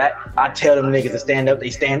Gods at? I tell them niggas to stand up, they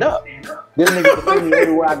stand up. Them niggas defend me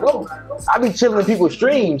everywhere I go. I be chilling in people's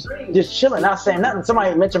streams, just chilling, not saying nothing.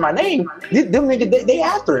 Somebody mention my name, them niggas, they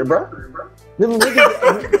after it, bro. Them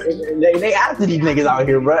niggas, they after these niggas out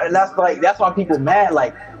here, bro. And that's why people mad.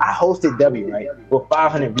 Like, I hosted W, right, with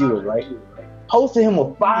 500 viewers, right? Hosted him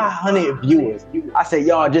with 500 viewers. I said,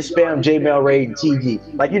 y'all just spam Jmell raid and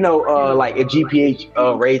TG. Like, like if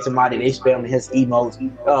GPH raid somebody, they spam his emotes.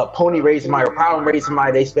 Pony raid somebody, or Problem raid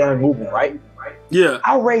somebody, they spam movement, right? Yeah.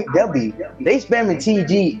 I raid W. They spamming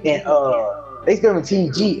TG they spamming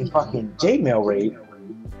TG and fucking Jmellflo.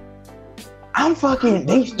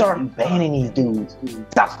 They start banning these dudes.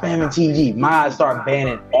 Stop spamming TG. Miles start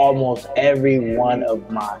banning almost every one of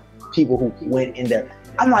my people who went in there.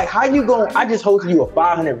 I'm like, how you going? I just hosted you a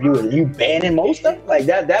 500 viewers. You banning most stuff? Like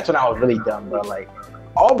that's when I was really dumb, bro. Like,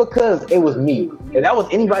 all because it was me. If that was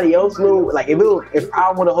anybody else, like if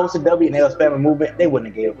I would have hosted W and they were spamming movement, they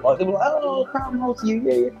wouldn't have gave a fuck. They were like, oh, I'm hosting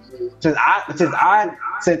you, yeah.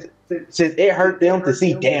 Since it hurt them to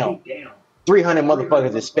see, damn, 300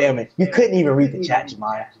 motherfuckers is spamming. You couldn't even read the chat,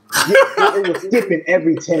 Jemiah. It was skipping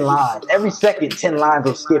every 10 lines. Every second, 10 lines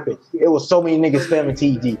was skipping. It was so many niggas spamming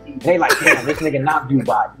TG. And they like, damn, this nigga not view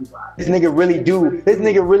body. This nigga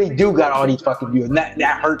really do got all these fucking views. And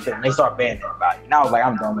that hurt them. They start banning everybody. And I was like,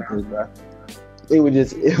 I'm done with this, bro. It was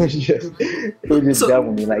just dumb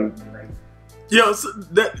with me. Like, yo, so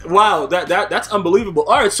that's unbelievable.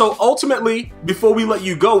 All right, so ultimately, before we let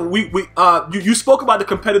you go, you spoke about the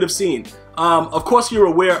competitive scene. Of course, you're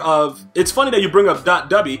aware of. It's funny that you bring up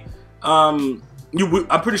 .W. I'm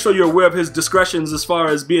pretty sure you're aware of his discretions as far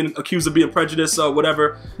as being accused of being prejudiced or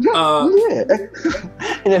whatever. Yeah.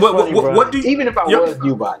 What do you, even if I was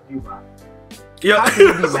you, how can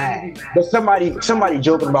you be mad? But somebody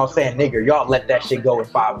joking about saying nigger, y'all let that shit go in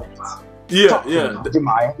 5 minutes. Yeah,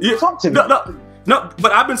 Talk to me. No,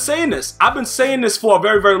 but I've been saying this. I've been saying this for a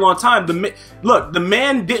very, very long time. Look, the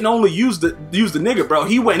man didn't only use the nigger, bro.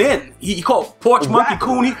 He went in. He called porch monkey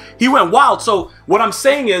coon. He went wild. So what I'm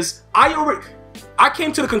saying is, I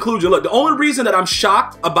came to the conclusion. Look, the only reason that I'm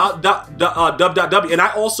shocked about W, and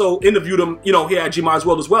I also interviewed him, here at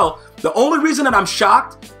GmiasWorld as well. The only reason that I'm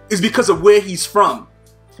shocked is because of where he's from.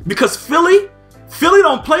 Because Philly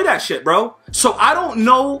don't play that shit, bro. So I don't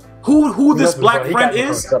know who this black friend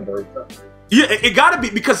is. Yeah, it gotta be,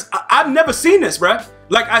 because I've never seen this, bruh.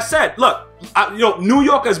 Like I said, look, New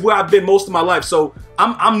York is where I've been most of my life, so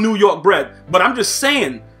I'm New York bred. But I'm just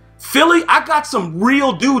saying, Philly, I got some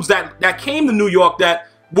real dudes that came to New York that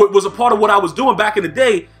was a part of what I was doing back in the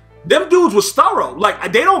day. Them dudes was thorough.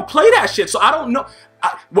 Like, they don't play that shit, so I don't know.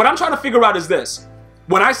 What I'm trying to figure out is this.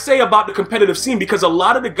 When I say about the competitive scene, because a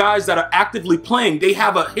lot of the guys that are actively playing, they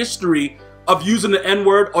have a history of using the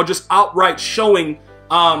N-word or just outright showing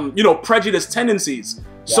prejudice tendencies.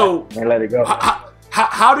 Yeah, so let it go.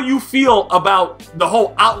 How do you feel about the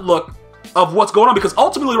whole outlook of what's going on? Because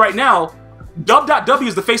ultimately right now, W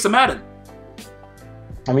is the face of Madden.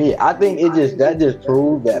 I mean, I think that just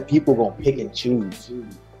proves that people gonna pick and choose.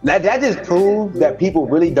 That just proves that people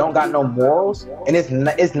really don't got no morals, and it's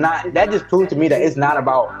not. That just proves to me that it's not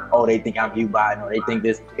about, oh, they think I'm viewed by, or they think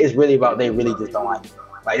this. It's really about they really just don't like me.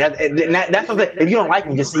 Like that's what if you don't like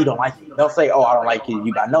me, just say you don't like me. Don't say, oh, I don't like you.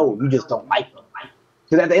 You got no, you just don't like me.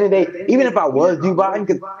 Because at the end of the day, even if I was viewed by him,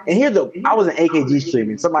 I was an AKG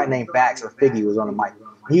streaming. Somebody named Fax or Figgy was on the mic.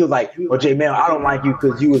 He was like, well, Jmell, I don't like you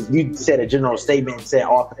because you said a general statement and said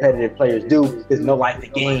all competitive players do. There's no life in the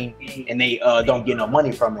game, and they don't get no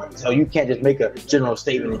money from it. So you can't just make a general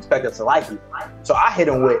statement and expect us to like you. So I hit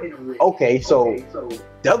him with, okay, so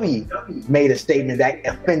W made a statement that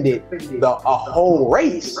offended a whole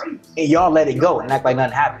race, and y'all let it go and act like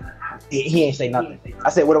nothing happened. He ain't say nothing. I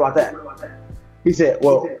said, what about that? He said,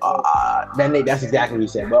 well, that's exactly what he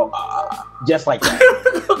said. Well, just like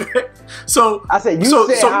that. Okay. So I said, you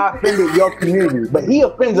said I offended your community, but he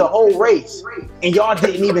offends a whole race, and y'all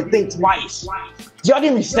didn't even think twice. Y'all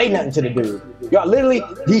didn't even say nothing to the dude. Y'all literally,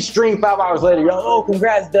 he streamed 5 hours later. Y'all, oh,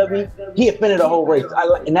 congrats, W. He offended a whole race.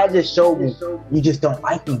 And that just showed me, you just don't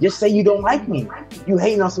like me. Just say you don't like me. You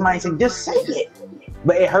hating on somebody, say, just say it.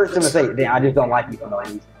 But it hurts him to say, damn, I just don't like you for no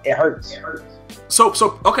reason. It hurts.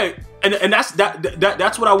 So okay, and that's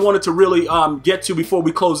what I wanted to really get to before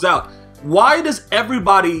we closed out. Why does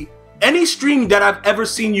everybody, any stream that I've ever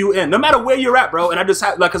seen you in, no matter where you're at, bro, and I just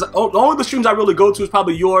have, like, because only the streams I really go to is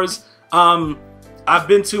probably yours. I've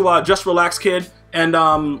been to Just Relax Kid and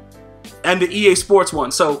the EA Sports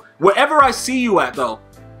one. So wherever I see you at, though,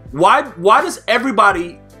 why does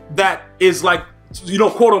everybody that is like,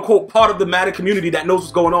 quote unquote, part of the Madden community that knows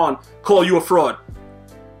what's going on call you a fraud?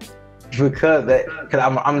 Because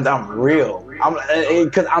I'm real.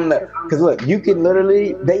 Because look, you can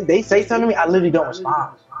literally, they say something to me, I literally don't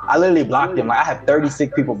respond. I literally blocked them. Like, I have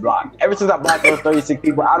 36 people blocked. Ever since I blocked those 36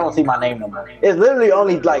 people, I don't see my name no more. It's literally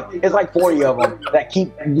only it's like 40 of them that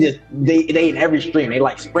keep they in every stream. They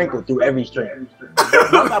like sprinkle through every stream.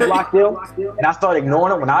 Once I blocked them and I start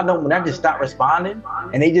ignoring them, when I just stop responding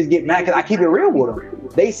and they just get mad because I keep it real with them.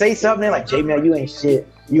 They say something like, Jmell, you ain't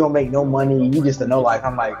shit. you don't make no money. You just a no life.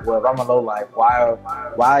 I'm like, well, if I'm a low life,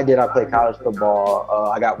 why did I play college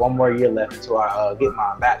football? I got 1 more year left until I get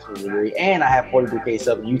my bachelor's degree, and I have 43K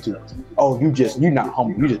subs on YouTube. Oh, you're not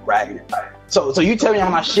humble. You just bragging. So you tell me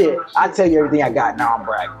all my shit. I tell you everything I got. Now I'm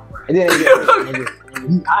bragging. And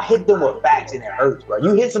then I hit them with facts, and it hurts, bro.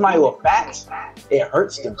 You hit somebody with facts, it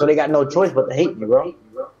hurts them. So they got no choice but to hate me, bro.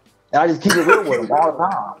 And I just keep it real with them all the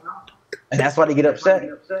time. And that's why they get upset.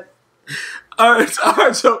 All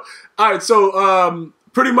right. So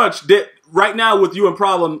pretty much right now with you and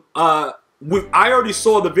Problem, I already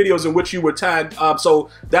saw the videos in which you were tagged. So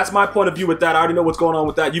that's my point of view with that. I already know what's going on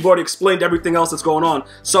with that. You've already explained everything else that's going on.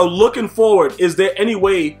 So looking forward, is there any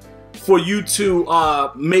way for you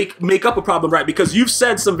to make up a Problem, right? Because you've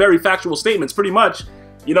said some very factual statements. Pretty much,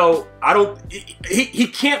 you know, he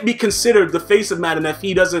can't be considered the face of Madden if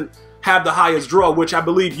he doesn't have the highest draw, which I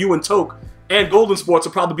believe you and Toke and Golden Sports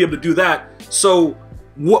will probably be able to do that. So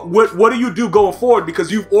what do you do going forward?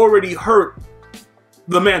 Because you've already hurt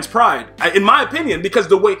the man's pride, in my opinion, because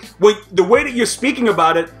the way that you're speaking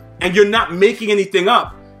about it and you're not making anything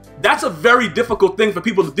up, that's a very difficult thing for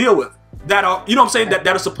people to deal with. That are, you know what I'm saying, that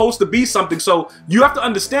are supposed to be something. So you have to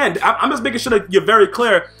understand, I'm just making sure that you're very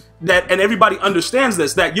clear that, and everybody understands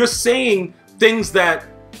this, that you're saying things that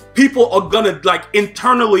people are gonna like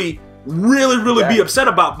internally really be upset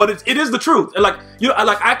about, but it is the truth. And like, you know,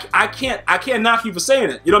 like I can't knock you for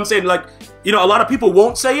saying it. You know what I'm saying? Like, you know, a lot of people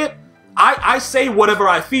won't say it. I say whatever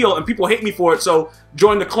I feel, and people hate me for it. So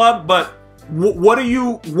join the club. But what you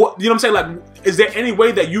know what I'm saying? Like, is there any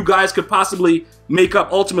way that you guys could possibly make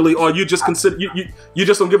up ultimately, or you just consider you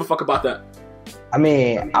just don't give a fuck about that? I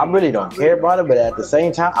mean, I really don't care about it, but at the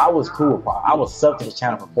same time, I was cool with Problem. I was sub to the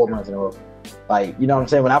channel for 4 months in a row. Like, you know what I'm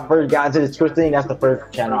saying? When I first got into this Twitch thing, that's the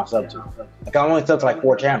first channel I subbed to. Like, I only subbed to like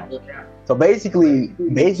 4 channels. So basically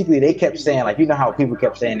they kept saying, like, you know how people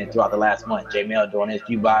kept saying it throughout the last month, Jmell doing this,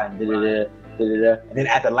 G-Bot, and da-da-da. And then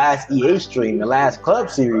at the last EA stream, the last club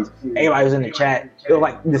series, everybody was in the chat. It was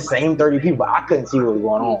like the same 30 people, but I couldn't see what was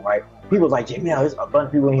going on, right? People was like, Jmell, there's a bunch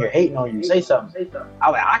of people in here hating on you. Say something.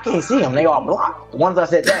 I was like, I can't see them. They all blocked. Once I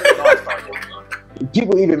said that, they all started.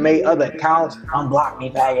 People even made other accounts, unblock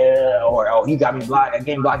me, faggot, or oh, he got me blocked, I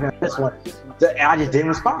can't block him this one. And I just didn't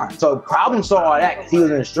respond. So Problem saw all that because he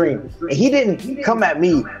was in the stream. And he didn't come at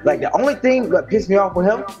me. Like, the only thing that pissed me off with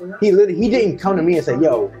him, he didn't come to me and say,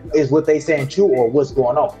 yo, is what they saying true or what's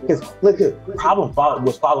going on? Because look, Problem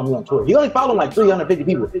was following me on Twitter. He only followed like 350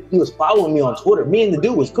 people. He was following me on Twitter. Me and the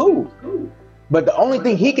dude was cool. But the only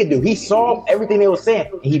thing he could do, he saw everything they were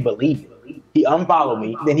saying and he believed it. He unfollowed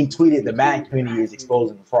me, then he tweeted, the Madden community is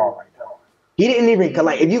exposing the fraud right now. He didn't even,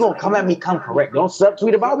 like, if you're going to come at me, come correct. Don't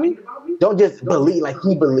subtweet about me. Don't just believe, like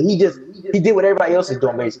he did what everybody else is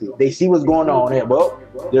doing, basically. They see what's going on there. Well,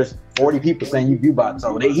 there's 40 people saying you viewbot,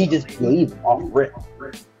 so he just believed them off rip.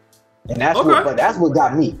 And that's what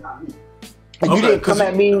got me. And you didn't come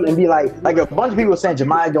at me and be like a bunch of people saying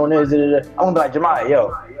Jemiah doing this, I'm gonna be like, Jemiah,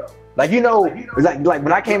 yo. Like, you know, like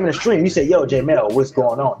when I came in the stream, you said, yo, Jmell, what's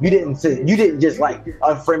going on? You didn't just like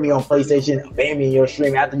unfriend me on PlayStation, ban me in your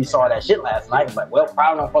stream after you saw that shit last night. I'm like, well,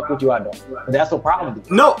 Problem don't fuck with you, I don't. But that's what Problem did.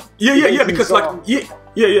 No, yeah, because like,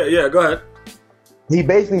 yeah, go ahead. He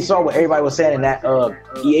basically saw what everybody was saying in that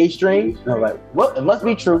EA stream. And I was like, well, it must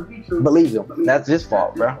be true. Believe him. That's his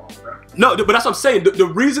fault, bro. No, but that's what I'm saying. The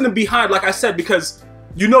reasoning behind, like I said, because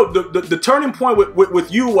you know, the turning point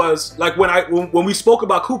with you was like when we spoke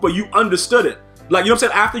about Cooper, you understood it. Like, you know what I'm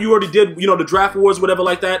saying? After you already did, you know, the draft wars, whatever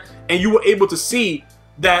like that, and you were able to see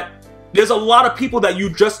that there's a lot of people that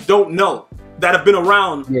you just don't know that have been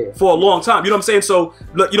around for a long time. You know what I'm saying? So,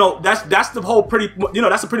 you know, that's the whole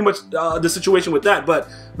that's pretty much the situation with that. But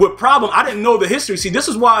with Problem, I didn't know the history. See, this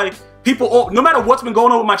is why people, no matter what's been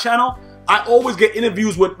going on with my channel, I always get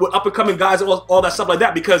interviews with up-and-coming guys and all that stuff like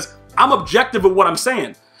that, because I'm objective in what I'm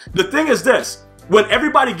saying. The thing is this, when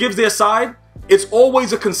everybody gives their side, it's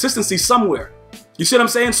always a consistency somewhere. You see what I'm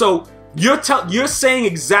saying? So you're saying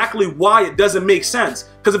exactly why it doesn't make sense.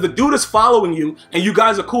 Because if the dude is following you and you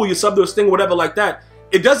guys are cool, you sub to his thing, whatever like that,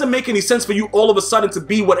 it doesn't make any sense for you all of a sudden to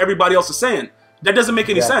be what everybody else is saying. That doesn't make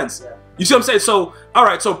any sense. You see what I'm saying? So, all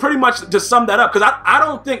right, so pretty much to sum that up, because I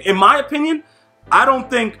don't think, in my opinion, I don't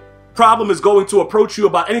think Problem is going to approach you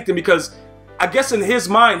about anything, because I guess in his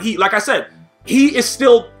mind, like I said, he is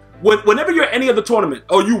still, whenever you're at any other tournament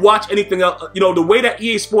or you watch anything else, you know, the way that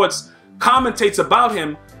EA Sports commentates about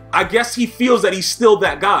him, I guess he feels that he's still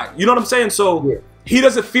that guy. You know what I'm saying? So he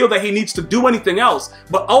doesn't feel that he needs to do anything else.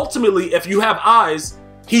 But ultimately, if you have eyes,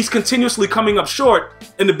 he's continuously coming up short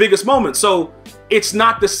in the biggest moments. So it's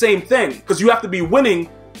not the same thing, because you have to be winning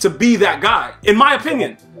to be that guy, in my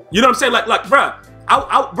opinion. You know what I'm saying? Like bruh,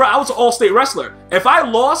 bro, I was an all-state wrestler. If I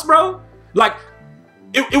lost, bro, like,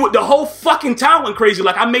 the whole fucking town went crazy.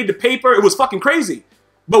 Like, I made the paper. It was fucking crazy.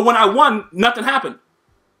 But when I won, nothing happened.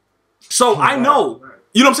 So I know,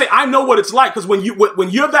 you know what I'm saying? I know what it's like, because when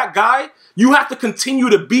you're that guy, you have to continue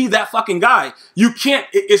to be that fucking guy. You can't,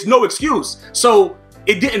 it's no excuse. So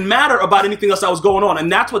it didn't matter about anything else that was going on.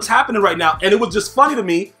 And that's what's happening right now. And it was just funny to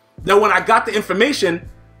me that when I got the information,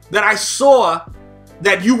 that I saw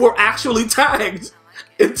that you were actually tagged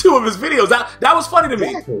in 2 of his videos. That was funny to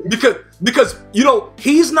me. Because you know,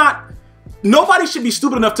 nobody should be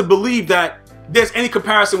stupid enough to believe that there's any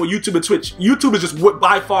comparison with YouTube and Twitch. YouTube is just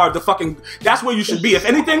by far the fucking, that's where you should be. If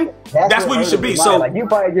anything, that's where you should be. So like, you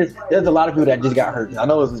probably there's a lot of people that just got hurt. I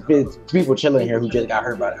know there's people chilling here who just got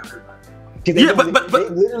hurt by that. Yeah, but they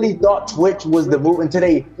literally thought Twitch was the move until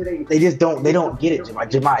they just don't get it. Like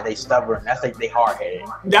Jemai, they stubborn. That's like they hard headed.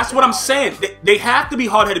 That's what I'm saying. They have to be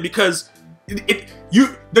hard headed because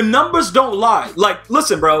the numbers don't lie. Like,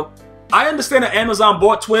 listen, bro. I understand that Amazon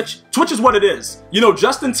bought Twitch. Twitch is what it is. You know,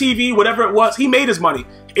 Justin TV, whatever it was, he made his money.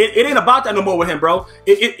 It ain't about that no more with him, bro.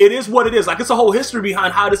 It is what it is. Like, it's a whole history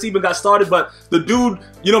behind how this even got started, but the dude,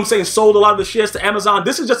 you know what I'm saying, sold a lot of the shares to Amazon.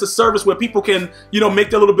 This is just a service where people can, you know, make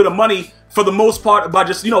their little bit of money for the most part by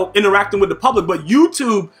just, you know, interacting with the public. But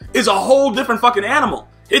YouTube is a whole different fucking animal.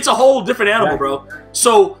 It's a whole different animal, bro.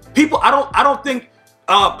 So people, I don't think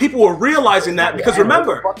people were realizing that, because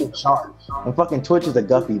remember, and fucking Twitch is a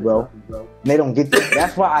guppy, bro. And they don't get that.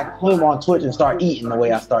 That's why I came on Twitch and start eating the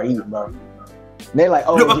way I start eating, bro. And they're like,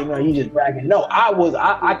 oh, you just bragging. No,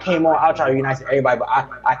 I came on. I'll try to be nice to everybody, but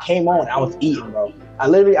I came on. I was eating, bro. I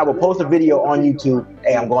would post a video on YouTube.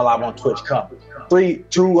 Hey, I'm going live on Twitch. Come.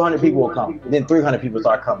 200 people will come. Then 300 people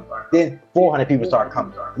start coming. Then 400 people start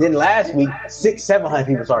coming. Then last week, 700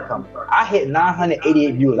 people start coming. I hit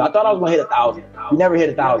 988 viewers. I thought I was gonna hit 1,000. We never hit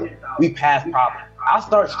 1,000. We passed Problem. I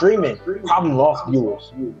start streaming. Problem lost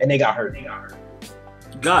viewers, and they got hurt.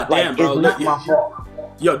 God damn, bro. It's not my fault.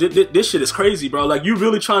 Yo, this shit is crazy, bro. Like, you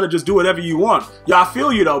really trying to just do whatever you want. Yo, I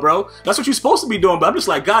feel you though, bro. That's what you're supposed to be doing. But I'm just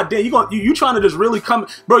like, God damn, you trying to just really come,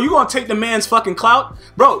 bro? You gonna take the man's fucking clout,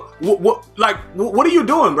 bro? What are you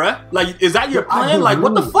doing, bro? Like, is that your plan? Like,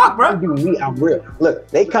 what the fuck, bro? I'm real. Look,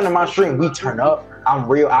 they come to my stream, we turn up. I'm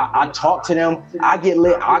real. I talk to them. I get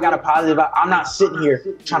lit. I got a positive. I'm not sitting here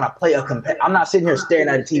trying to play I'm not sitting here staring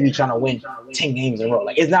at the TV trying to win 10 games in a row.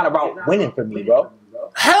 Like, it's not about winning for me, bro.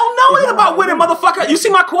 Hell no, it ain't about winning, motherfucker. You see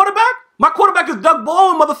my quarterback? My quarterback is Doug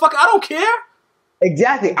Baldwin, motherfucker. I don't care.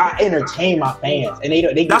 Exactly. I entertain my fans, and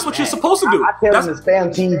they that's what you're supposed to do. I tell them to spam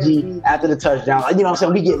TG after the touchdown. Like, you know what I'm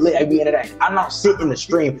saying? We get lit at the end of that. I'm not sitting in the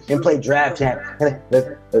stream and play draft champ. Let's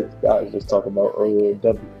just talk about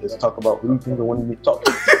let's talk about who you think the one you talk.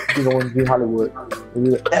 Who's the one in Hollywood?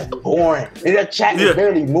 That's boring. That chat is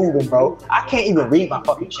barely moving, bro. I can't even read my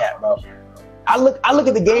fucking chat, bro. I look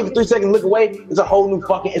at the game for 3 seconds, look away. It's a whole new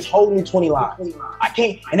 20 lines. I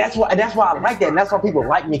can't, and that's why I like that, and that's why people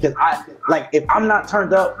like me, because if I'm not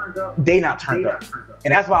turned up, they not turned up,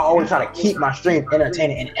 and that's why I always try to keep my stream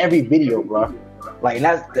entertaining in every video, bro. Like,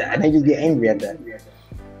 and they just get angry at that.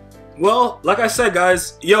 Well, like I said,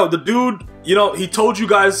 guys, yo, the dude, you know, he told you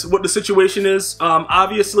guys what the situation is.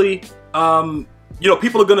 Obviously, you know,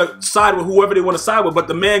 people are gonna side with whoever they want to side with, but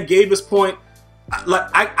the man gave his point. Like,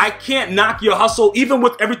 I can't knock your hustle, even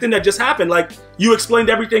with everything that just happened. Like, you explained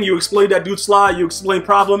everything. You explained that dude Sly. You explained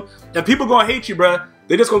Problem. And people gonna hate you, bruh.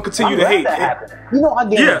 They're just gonna continue to hate. That happened. You know, I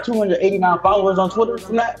gained 289 followers on Twitter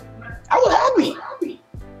from that. I was happy.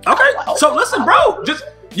 Okay, so listen, bro.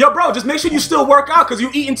 Just make sure you still work out, because you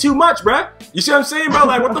eating too much, bruh. You see what I'm saying, bro?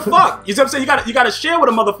 Like, what the fuck? You see what I'm saying? You gotta share with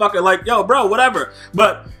a motherfucker. Like, yo, bro, whatever.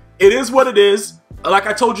 But it is what it is. Like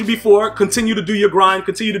I told you before, continue to do your grind,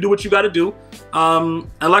 continue to do what you got to do. And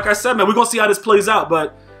like I said, man, we're going to see how this plays out.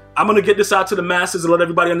 But I'm going to get this out to the masses and let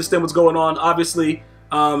everybody understand what's going on. Obviously,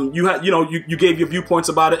 you gave your viewpoints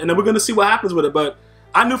about it, and then we're going to see what happens with it. But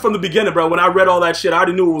I knew from the beginning, bro, when I read all that shit, I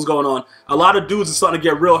already knew what was going on. A lot of dudes are starting to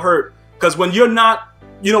get real hurt, because when you're not,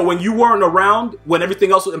 you know, when you weren't around, when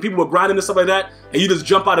everything else, and people were grinding and stuff like that, and you just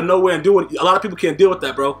jump out of nowhere and do it, a lot of people can't deal with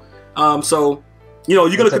that, bro. So, you know,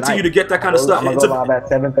 you're going to continue to get that kind of stuff. I'm going to go live at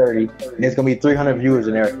 7:30, and there's going to be 300 viewers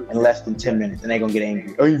in there in less than 10 minutes, and they're going to get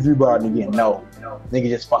angry. Oh, you viewbotting again. No. Nigga,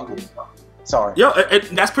 just fuck with me. Sorry. Yo, and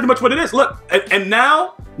that's pretty much what it is. Look, and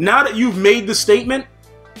now that you've made the statement,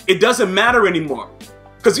 it doesn't matter anymore.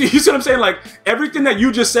 Because you see what I'm saying? Like, everything that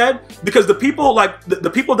you just said, because the people, like,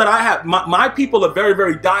 the people that I have, my people are very,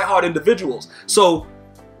 very diehard individuals. So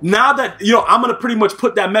now that, you know, I'm going to pretty much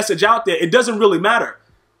put that message out there, it doesn't really matter.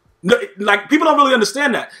 No, like, people don't really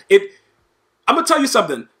understand that. I'm gonna tell you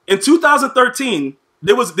something. In 2013,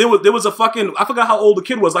 There was a fucking, I forgot how old the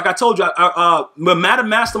kid was. Like I told you, when Madden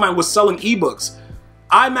Mastermind was selling ebooks,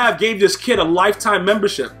 IMAV gave this kid a lifetime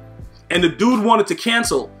membership, and the dude wanted to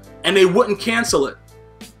cancel, and they wouldn't cancel it.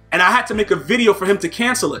 And I had to make a video for him to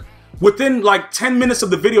cancel it. Within like 10 minutes of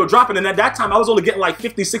the video dropping, and at that time I was only getting like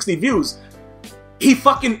 50, 60 views. He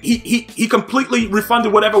completely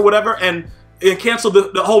refunded whatever, and canceled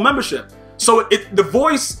the whole membership. So the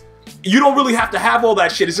voice, you don't really have to have all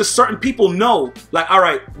that shit. It's just certain people know, like, all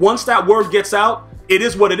right, once that word gets out, it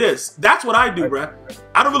is what it is. That's what I do, bruh.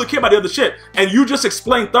 I don't really care about the other shit. And you just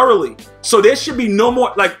explained thoroughly. So there should be no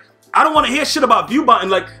more, like, I don't want to hear shit about view button.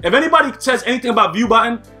 Like, if anybody says anything about view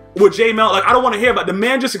button with Jmell, like, I don't want to hear about it. The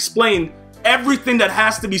man just explained everything that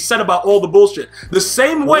has to be said about all the bullshit. The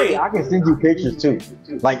same way. I can send you pictures too.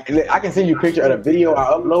 Like, I can send you a picture of the video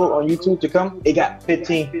I upload on YouTube to come. It got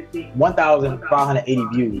 1,580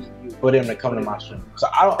 views for them to come to my stream. So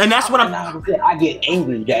I don't. And that's what I get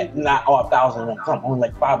angry that not all 1,000 won't come. Only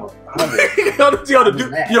like 500.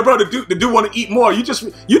 The dude want to eat more. You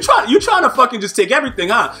trying to fucking just take everything,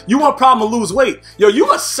 huh? You want problem to lose weight. Yo,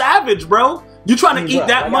 you a savage, bro. You trying to eat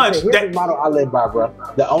that much? Here's the model I live by, bro.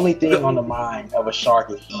 The only thing on the mind of a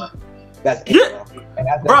shark is eat. That's it,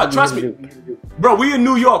 bro. Trust me, bro. We in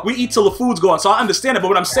New York. We eat till the food's gone. So I understand it. But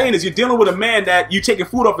what I'm saying is, you're dealing with a man that you taking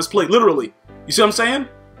food off his plate, literally. You see what I'm saying?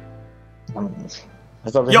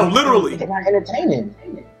 Yo, literally. It's not entertaining.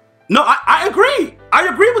 No, I agree. I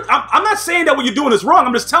agree with. I'm not saying that what you're doing is wrong.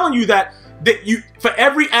 I'm just telling you that for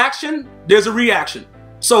every action, there's a reaction.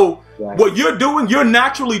 So what you're doing, you're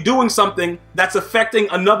naturally doing something that's affecting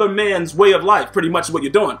another man's way of life. Pretty much what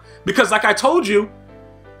you're doing. Because like I told you,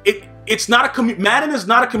 it's not a Madden is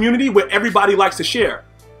not a community where everybody likes to share.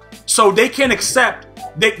 So they can't accept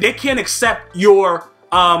they can't accept your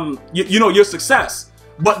your success.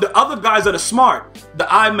 But the other guys that are smart, the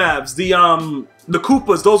IMAVs, the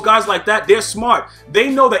Koopas, those guys like that, they're smart.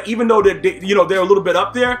 They know that even though they're a little bit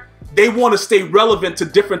up there, they want to stay relevant to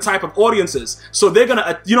different type of audiences. So they're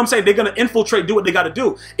gonna, you know what I'm saying? They're gonna infiltrate, do what they got to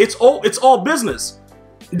do. It's all business.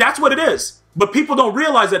 That's what it is. But people don't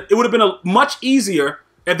realize that it would have been much easier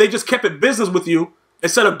if they just kept it business with you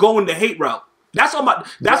instead of going the hate route. That's all my.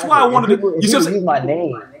 That's why I wanted to. You use my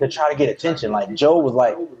name to try to get attention. Like Joe was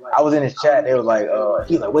like, I was in his chat. They was like,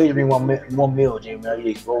 he's like, wager me one mil, Jmell.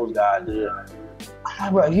 You expose guys. Bro,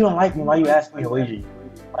 if you don't like me, why you asking me to wager you?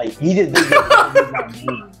 Like he just did my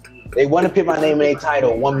name. They want to put my name in a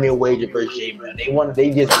title, 1 mil wager versus Jmell. They just want to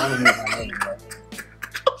use my name, bro.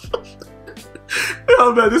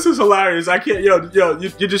 Oh man, this is hilarious. I can't, you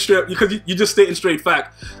just straight, because you just stating straight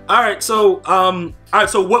fact. All right, so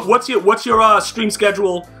what's your stream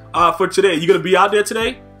schedule for today? You gonna be out there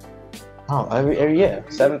today? Oh, every yeah,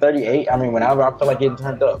 7:38. I mean, whenever I feel like getting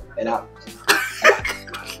turned up, and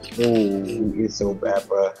ooh, it's so bad,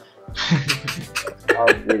 bro.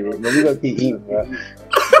 But we gonna keep eating, bro.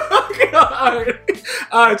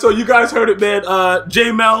 All right, so you guys heard it, man.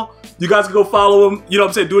 Jmell, you guys can go follow him. You know what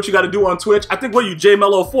I'm saying? Do what you got to do on Twitch. I think, what are you,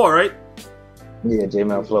 Jmell04, right? Yeah,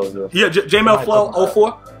 Jmellflo. Yeah,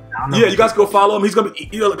 Jmellflo04. Yeah, you guys go follow him. He's gonna be,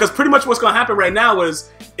 because pretty much what's gonna happen right now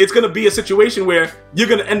is it's gonna be a situation where you're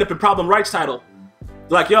gonna end up in problem rights title.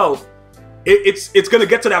 Like, yo, it's gonna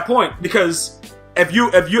get to that point, because if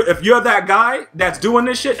you're that guy that's doing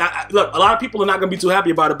this shit, look, a lot of people are not gonna be too happy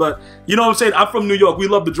about it, but you know what I'm saying? I'm from New York. We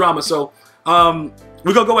love the drama, so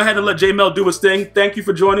we're gonna go ahead and let Jmell do his thing. Thank you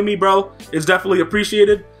for joining me, bro. It's definitely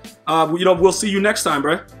appreciated. We'll see you next time,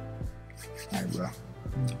 bro. All right, bro.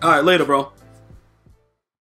 All right, later, bro.